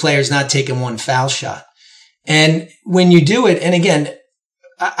NBA player's not taking one foul shot. And when you do it, and again,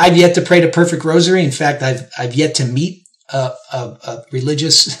 I've yet to pray the perfect Rosary. In fact, I've yet to meet a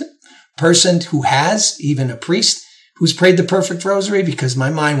religious person who has, even a priest who's prayed the perfect Rosary, because my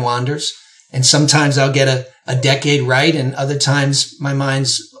mind wanders, and sometimes I'll get a decade right, and other times my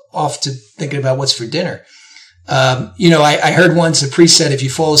mind's off to thinking about what's for dinner. I heard once a priest said, if you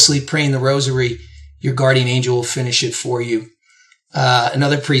fall asleep praying the Rosary, your guardian angel will finish it for you.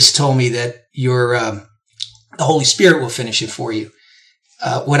 Another priest told me that the Holy Spirit will finish it for you.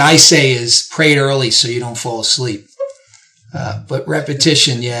 What I say is pray it early so you don't fall asleep. But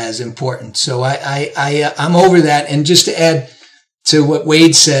repetition, is important. So I'm over that. And just to add to what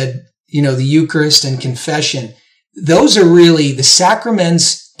Wade said, the Eucharist and confession, those are really the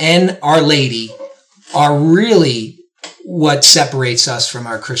sacraments, and Our Lady are really what separates us from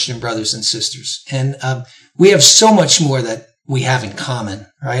our Christian brothers and sisters. And we have so much more that we have in common,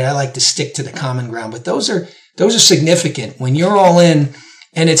 right? I like to stick to the common ground, but those are significant when you're all in.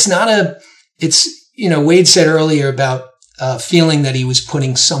 And Wade said earlier about feeling that he was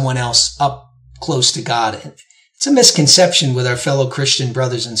putting someone else up close to God. It's a misconception with our fellow Christian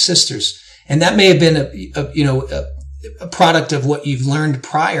brothers and sisters. And that may have been a product of what you've learned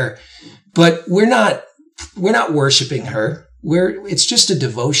prior, but we're not worshiping her. It's just a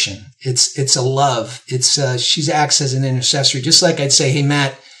devotion. It's a love. She acts as an intercessory. Just like I'd say, hey,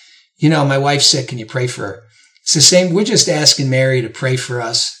 Matt, my wife's sick. Can you pray for her? It's the same. We're just asking Mary to pray for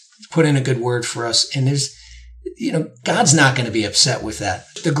us, put in a good word for us. And God's not going to be upset with that.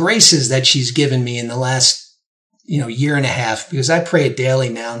 The graces that she's given me in the last, year and a half, because I pray it daily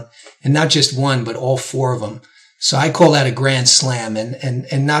now, and not just one, but all four of them. So I call that a grand slam,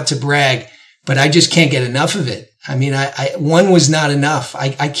 and not to brag, but I just can't get enough of it. I mean, one was not enough.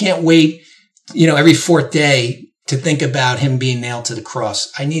 I can't wait, every fourth day to think about him being nailed to the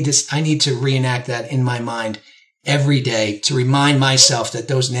cross. I need to reenact that in my mind every day to remind myself that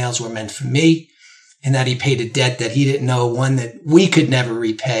those nails were meant for me and that he paid a debt that he didn't know, one that we could never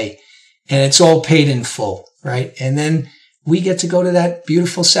repay. And it's all paid in full, right? And then we get to go to that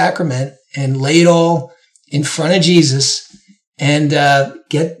beautiful sacrament and lay it all in front of Jesus and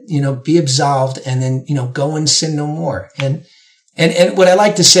be absolved, and then, go and sin no more. And what I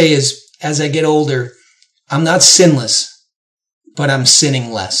like to say is, as I get older, I'm not sinless, but I'm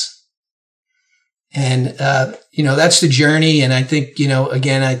sinning less. And, that's the journey. And I think,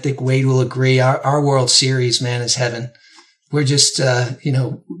 again, I think Wade will agree. Our World Series, man, is heaven. We're just,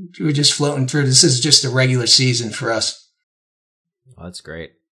 we're just floating through. This is just a regular season for us. Oh, that's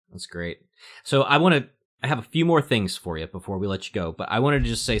great. That's great. So I have a few more things for you before we let you go, but I wanted to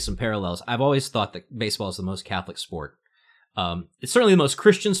just say some parallels. I've always thought that baseball is the most Catholic sport. It's certainly the most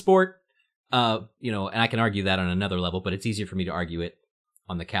Christian sport, and I can argue that on another level, but it's easier for me to argue it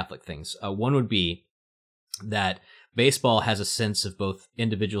on the Catholic things. One would be that baseball has a sense of both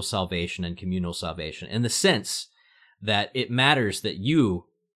individual salvation and communal salvation, in the sense that it matters that you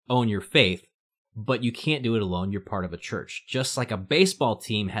own your faith, but you can't do it alone. You're part of a church. Just like a baseball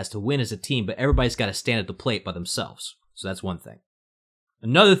team has to win as a team, but everybody's got to stand at the plate by themselves. So that's one thing.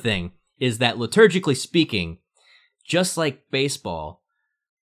 Another thing is that liturgically speaking, just like baseball,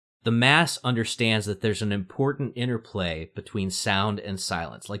 the Mass understands that there's an important interplay between sound and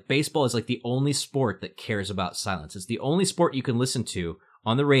silence. Like baseball is like the only sport that cares about silence. It's the only sport you can listen to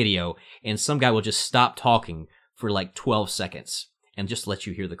on the radio, and some guy will just stop talking for like 12 seconds and just let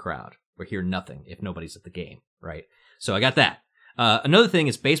you hear the crowd or hear nothing if nobody's at the game, right? So I got that. Another thing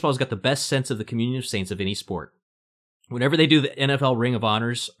is baseball's got the best sense of the communion of saints of any sport. Whenever they do the NFL Ring of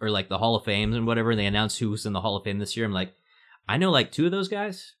Honors or like the Hall of Fames and whatever, and they announce who's in the Hall of Fame this year, I'm like, I know like two of those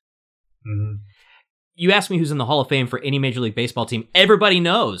guys. Mm-hmm. You ask me who's in the Hall of Fame for any Major League Baseball team, everybody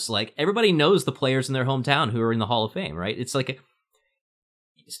knows. Like, everybody knows the players in their hometown who are in the Hall of Fame, right? It's like,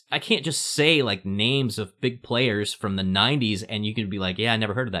 I can't just say like names of big players from the 90s and you can be like, yeah, I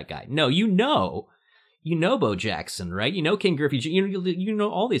never heard of that guy. No, you know Bo Jackson, right? You know King Griffey, you know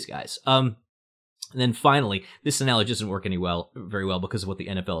all these guys. And then finally, this analogy doesn't work very well because of what the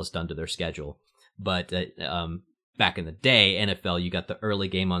NFL has done to their schedule. But back in the day, NFL, you got the early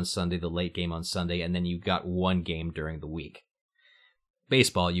game on Sunday, the late game on Sunday, and then you got one game during the week.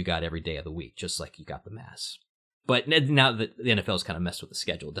 Baseball, you got every day of the week, just like you got the Mass. But now that the NFL's kind of messed with the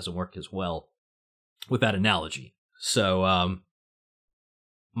schedule, it doesn't work as well with that analogy. So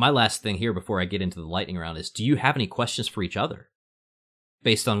my last thing here before I get into the lightning round is, do you have any questions for each other?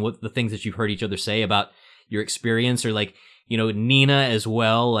 Based on what the things that you've heard each other say about your experience, or like, Nina as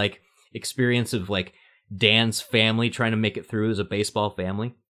well, like experience of like Dan's family trying to make it through as a baseball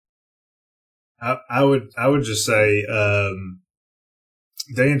family? I would just say,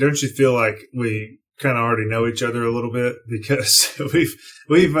 Dan, don't you feel like we kind of already know each other a little bit, because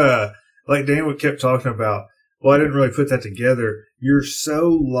we've like Dan kept talking about, well, I didn't really put that together. You're so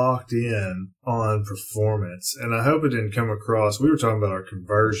locked in on performance, and I hope it didn't come across. We were talking about our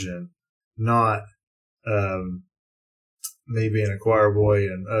conversion, not me being a choir boy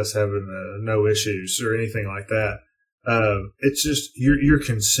and us having no issues or anything like that. It's just you're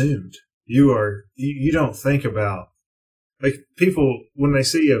consumed. You don't think about, like, people when they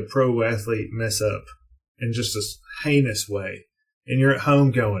see a pro athlete mess up in just a heinous way, and you're at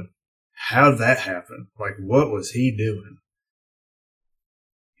home going, how'd that happen? Like, what was he doing?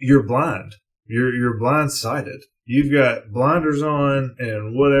 You're blind. You're blindsided. You've got blinders on,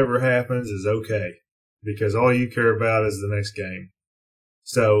 and whatever happens is okay, because all you care about is the next game.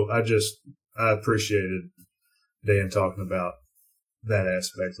 So I appreciated Dan talking about that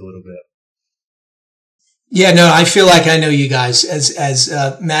aspect a little bit. Yeah, no, I feel like I know you guys. As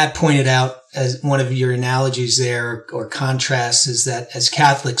Matt pointed out, as one of your analogies there or contrasts, is that as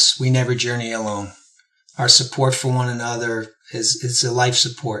Catholics, we never journey alone. Our support for one another is a life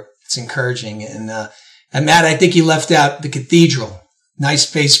support. It's encouraging. And Matt, I think you left out the cathedral.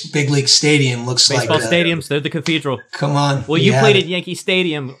 Nice big league stadium. Looks baseball like stadiums. They're the cathedral. Come on. Well, you played at Yankee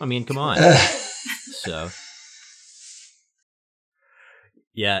Stadium. I mean, come on. So.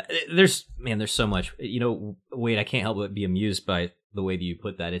 Yeah, there's so much. Wade, I can't help but be amused by the way that you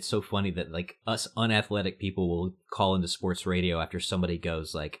put that. It's so funny that like us unathletic people will call into sports radio after somebody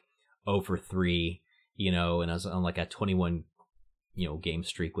goes like 0 for 3, and I was on like a 21, game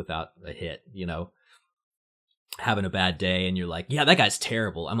streak without a hit, having a bad day, and you're like, yeah, that guy's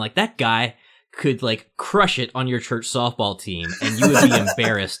terrible. I'm like, that guy could like crush it on your church softball team, and you would be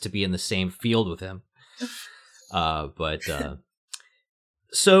embarrassed to be in the same field with him.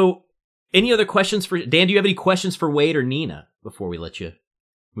 So Any other questions for Dan? Do you have any questions for Wade or Nina before we let you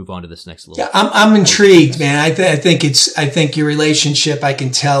move on to this next little? Yeah, I'm intrigued, man. I think your relationship, I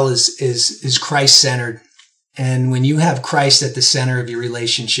can tell, is Christ centered. And when you have Christ at the center of your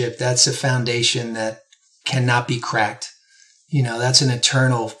relationship, that's a foundation that cannot be cracked. You know, that's an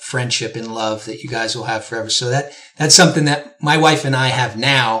eternal friendship and love that you guys will have forever. So that's something that my wife and I have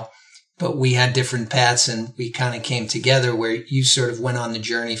now, but we had different paths and we kind of came together where you sort of went on the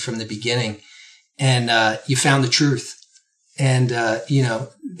journey from the beginning and, you found the truth. And, you know,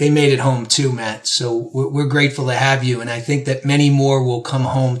 they made it home too, Matt. So we're grateful to have you. And I think that many more will come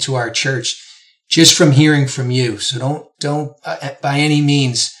home to our church just from hearing from you. So don't by any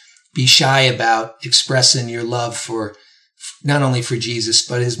means be shy about expressing your love for not only for Jesus,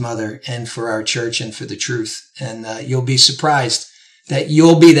 but his mother and for our church and for the truth. And, you'll be surprised that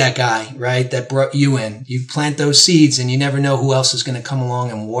you'll be that guy, right? That brought you in. You plant those seeds and you never know who else is going to come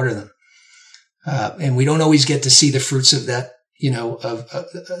along and water them. And we don't always get to see the fruits of that, you know,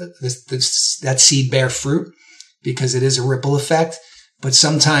 that seed bear fruit because it is a ripple effect. But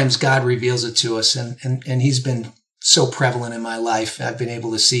sometimes God reveals it to us and he's been so prevalent in my life. I've been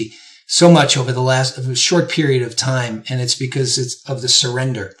able to see so much over a short period of time. And it's because it's of the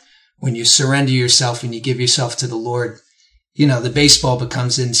surrender. When you surrender yourself and you give yourself to the Lord, you know, the baseball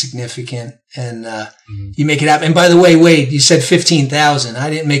becomes insignificant and, you make it happen. And by the way, Wade, you said 15,000. I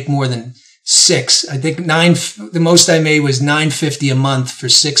didn't make more than 6. I think the most I made was $950 a month for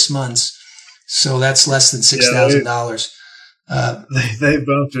 6 months. So that's less than $6,000. They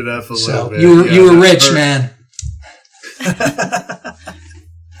bumped it up a little bit. You were rich, man.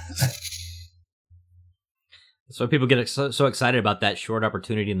 So people get so excited about that short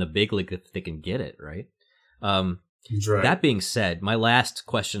opportunity in the big league if they can get it, right? That's right. That being said, my last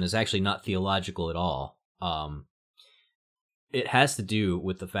question is actually not theological at all. It has to do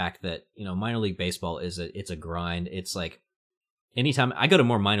with the fact that, you know, minor league baseball it's a grind. It's like anytime I go to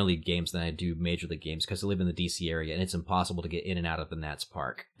more minor league games than I do major league games because I live in the DC area and it's impossible to get in and out of the Nats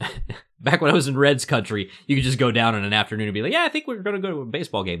Park. Back when I was in Reds country, you could just go down in an afternoon and be like, yeah, I think we're going to go to a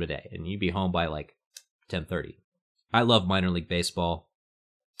baseball game today. And you'd be home by like 10:30. I love minor league baseball.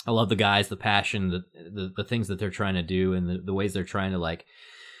 I love the guys, the passion, the things that they're trying to do and the ways they're trying to like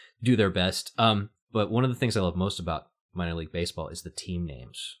do their best. But one of the things I love most about minor league baseball is the team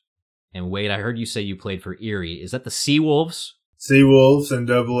names. And Wade, I heard you say you played for Erie. Is that the Seawolves? Seawolves and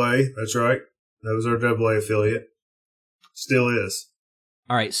AA. That's right. That was our AA affiliate. Still is.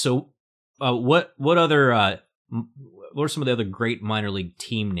 All right. So, what are some of the other great minor league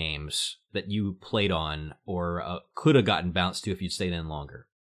team names that you played on or could have gotten bounced to if you'd stayed in longer?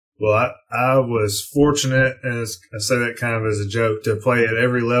 Well, I was fortunate, and I say that kind of as a joke, to play at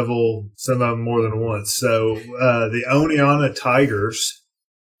every level, some of them more than once. So the Oneonta Tigers,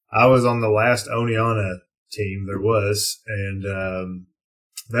 I was on the last Oneonta team there was, and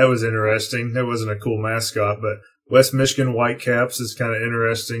that was interesting. That wasn't a cool mascot, but West Michigan Whitecaps is kind of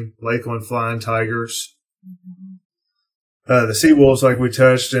interesting. Lakeland Flying Tigers. The Seawolves, like we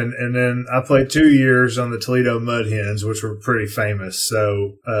touched, and then I played 2 years on the Toledo Mud Hens, which were pretty famous.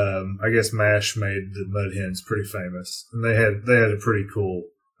 So I guess MASH made the Mud Hens pretty famous, and they had a pretty cool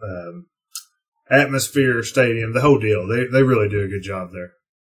atmosphere, stadium, the whole deal. They really do a good job there.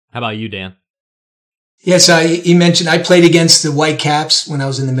 How about you, Dan? Yes, you mentioned I played against the Whitecaps when I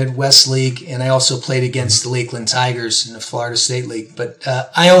was in the Midwest League, and I also played against the Lakeland Tigers in the Florida State League. But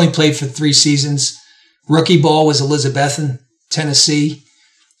I only played for 3 seasons. Rookie ball was Elizabethton, Tennessee,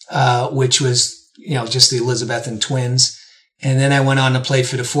 which was, you know, just the Elizabethton Twins. And then I went on to play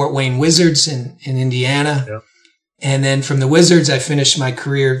for the Fort Wayne Wizards in Indiana. Yep. And then from the Wizards, I finished my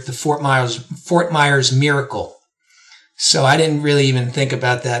career, the Fort Myers Miracle. So I didn't really even think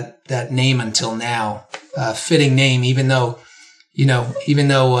about that name until now. Fitting name, even though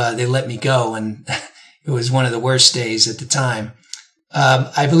they let me go, and it was one of the worst days at the time.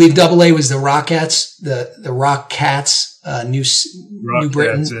 I believe AA was the Rockets, the Rock Cats, New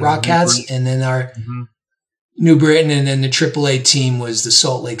Britain Rock Cats, and then our New Britain, and then the AAA team was the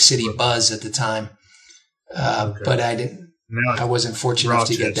Salt Lake City Buzz at the time. But I wasn't fortunate enough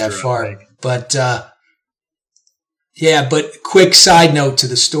to get that far. But but quick side note to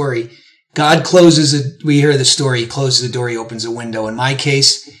the story. God closes it. We hear the story. He closes the door. He opens a window. In my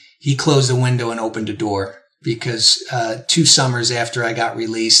case, he closed the window and opened a door. Because 2 summers after I got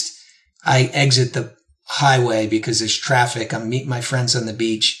released, I exit the highway because there's traffic. I'm meeting my friends on the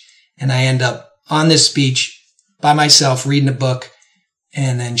beach, and I end up on this beach by myself reading a book,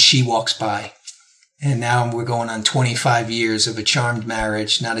 and then she walks by. And now we're going on 25 years of a charmed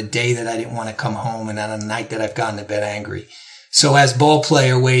marriage, not a day that I didn't want to come home, and not a night that I've gone to bed angry. So as ball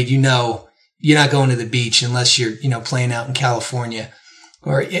player, Wade, you're not going to the beach unless you're, playing out in California,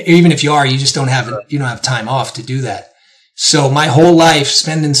 or even if you are, you just don't have time off to do that. So my whole life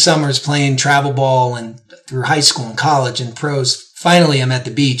spending summers playing travel ball and through high school and college and pros, finally I'm at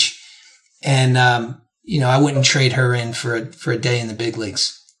the beach, and, I wouldn't trade her in for a day in the big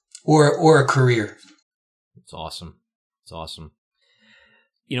leagues or a career. It's awesome. It's awesome.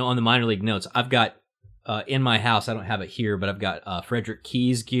 On the minor league notes, I've got, in my house, I don't have it here, but I've got Frederick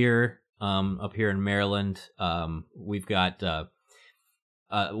Keys gear up here in Maryland. We've got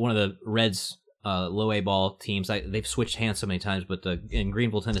one of the Reds low A ball teams. They've switched hands so many times, but in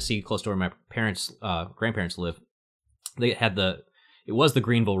Greenville, Tennessee, close to where my grandparents live, it was the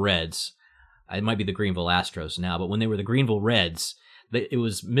Greenville Reds. It might be the Greenville Astros now, but when they were the Greenville Reds, it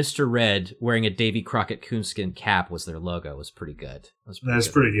was Mr. Red wearing a Davy Crockett coonskin cap was their logo. It was pretty good. That's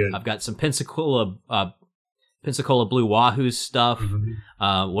pretty good. I've got some Pensacola Blue Wahoo stuff.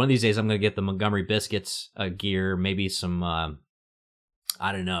 Mm-hmm. One of these days I'm going to get the Montgomery Biscuits gear, maybe some, I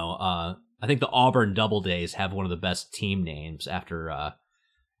don't know. I think the Auburn Doubledays have one of the best team names after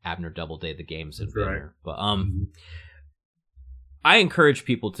Abner Doubleday, the game's inventor. Right. But I encourage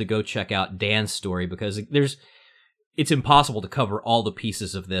people to go check out Dan's story because it's impossible to cover all the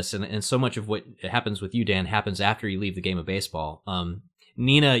pieces of this, and so much of what happens with you, Dan, happens after you leave the game of baseball.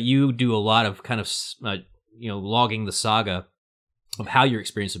 Nina, you do a lot of kind of logging the saga of how your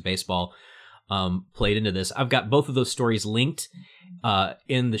experience of baseball played into this. I've got both of those stories linked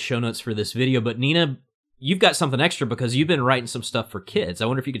in the show notes for this video, but Nina, you've got something extra because you've been writing some stuff for kids. I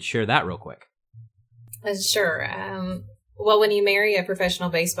wonder if you could share that real quick. Sure. Well, when you marry a professional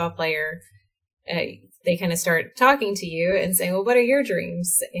baseball player, they kind of start talking to you and saying, well, what are your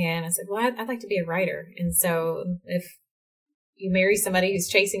dreams? And I said, well, I'd like to be a writer. And so if you marry somebody who's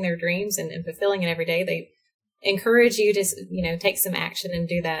chasing their dreams and fulfilling it every day, they encourage you to, take some action and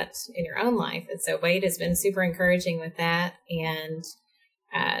do that in your own life. And so Wade has been super encouraging with that. And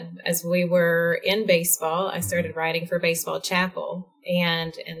as we were in baseball, I started writing for Baseball Chapel.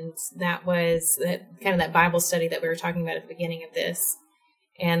 And that was that Bible study that we were talking about at the beginning of this.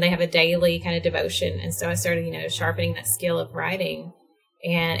 And they have a daily kind of devotion. And so I started, sharpening that skill of writing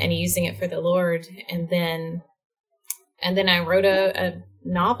and using it for the Lord. And then I wrote a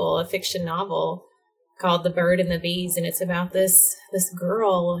novel, a fiction novel called The Bird and the Bees. And it's about this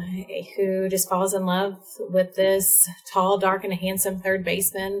girl who just falls in love with this tall, dark, and handsome third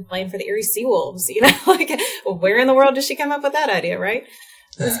baseman playing for the Erie Seawolves. Where in the world did she come up with that idea, right?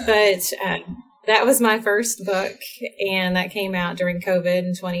 But that was my first book, and that came out during COVID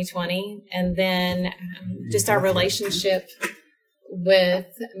in 2020. And then just our relationship with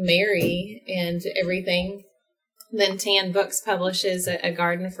Mary and everything. Then Tan Books publishes a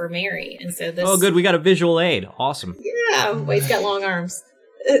Garden for Mary. And so this... Oh, good. We got a visual aid. Awesome. Yeah. Wade's got long arms.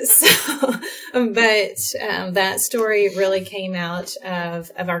 But that story really came out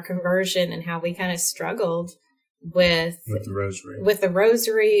of our conversion and how we kind of struggled with the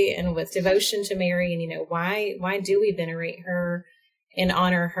rosary and with devotion to Mary, and why do we venerate her and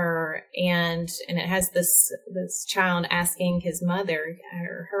honor her, and it has this child asking his mother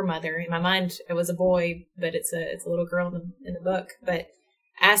or her mother. In my mind it was a boy, but it's a little girl in the book, but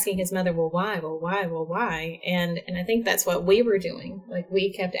asking his mother, well why, and I think that's what we were doing.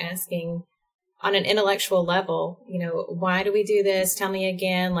 We kept asking on an intellectual level, why do we do this? Tell me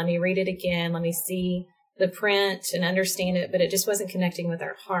again, let me read it again, let me see the print and understand it, but it just wasn't connecting with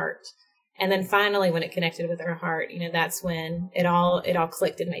our heart. And then finally, when it connected with our heart, that's when it all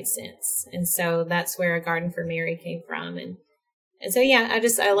clicked and made sense. And so that's where A Garden for Mary came from. And so, yeah,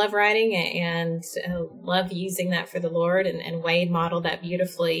 I love writing and love using that for the Lord. And Wade modeled that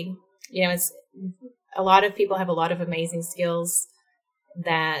beautifully. It's a lot of people have a lot of amazing skills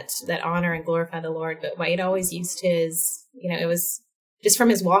that honor and glorify the Lord, but Wade always used his, it was just from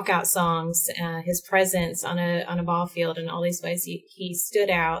his walkout songs, his presence on a ball field, and all these ways he stood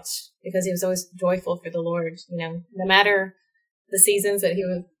out because he was always joyful for the Lord. No matter the seasons that he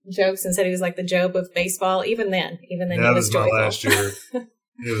would jokes and said he was like the Job of baseball. Even then he was joyful. My last year.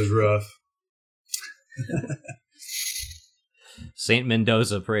 It was rough. Saint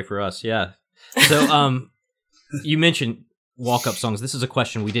Mendoza, pray for us. Yeah. So, you mentioned walk-up songs. This is a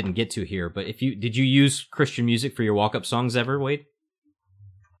question we didn't get to here, but did you use Christian music for your walk-up songs ever, Wade?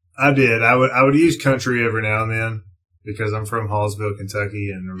 I did. I would use country every now and then because I'm from Hallsville, Kentucky,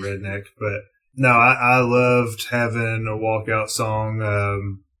 and a redneck. But no, I loved having a walkout song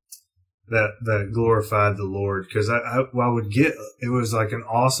that glorified the Lord, because I would get, it was like an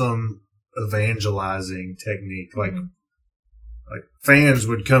awesome evangelizing technique. Like fans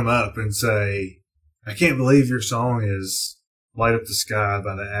would come up and say, "I can't believe your song is Light Up the Sky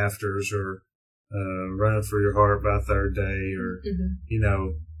by the Afters, or Running for Your Heart by Third Day, or,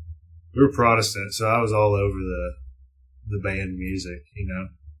 we were Protestant, so I was all over the band music,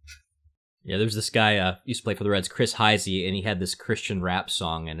 Yeah, there's this guy used to play for the Reds, Chris Heisey, and he had this Christian rap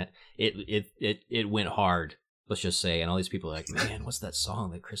song, and it went hard. Let's just say, and all these people are like, man, what's that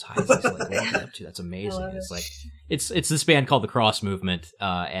song that Chris Heisey's like walking up to? That's amazing. It's like it's this band called the Cross Movement,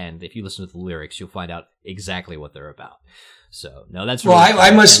 and if you listen to the lyrics, you'll find out exactly what they're about. So no, that's really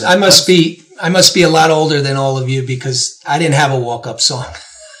I must be a lot older than all of you, because I didn't have a walk up song.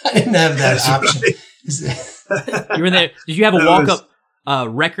 I didn't have that option. Right. You were there. Did you have a walk up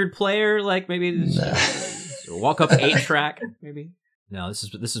record player, like maybe walk up 8-track, maybe? No,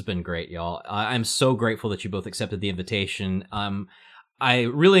 this has been great, y'all. I'm so grateful that you both accepted the invitation. I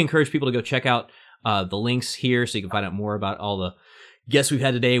really encourage people to go check out the links here so you can find out more about all the guests we've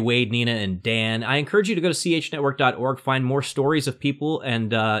had today, Wade, Nina, and Dan. I encourage you to go to CHNetwork.org, find more stories of people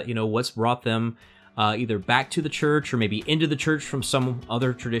and what's brought them either back to the church or maybe into the church from some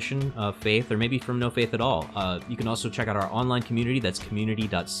other tradition of faith, or maybe from no faith at all. You can also check out our online community. That's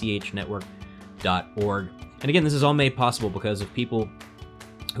community.chnetwork.org. And again, this is all made possible because of people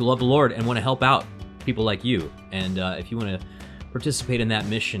who love the Lord and want to help out people like you. And if you want to participate in that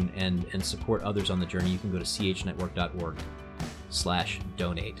mission and support others on the journey, you can go to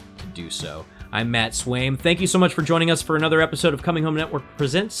chnetwork.org/donate to do so. I'm Matt Swaim. Thank you so much for joining us for another episode of Coming Home Network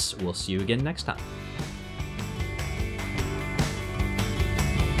Presents. We'll see you again next time.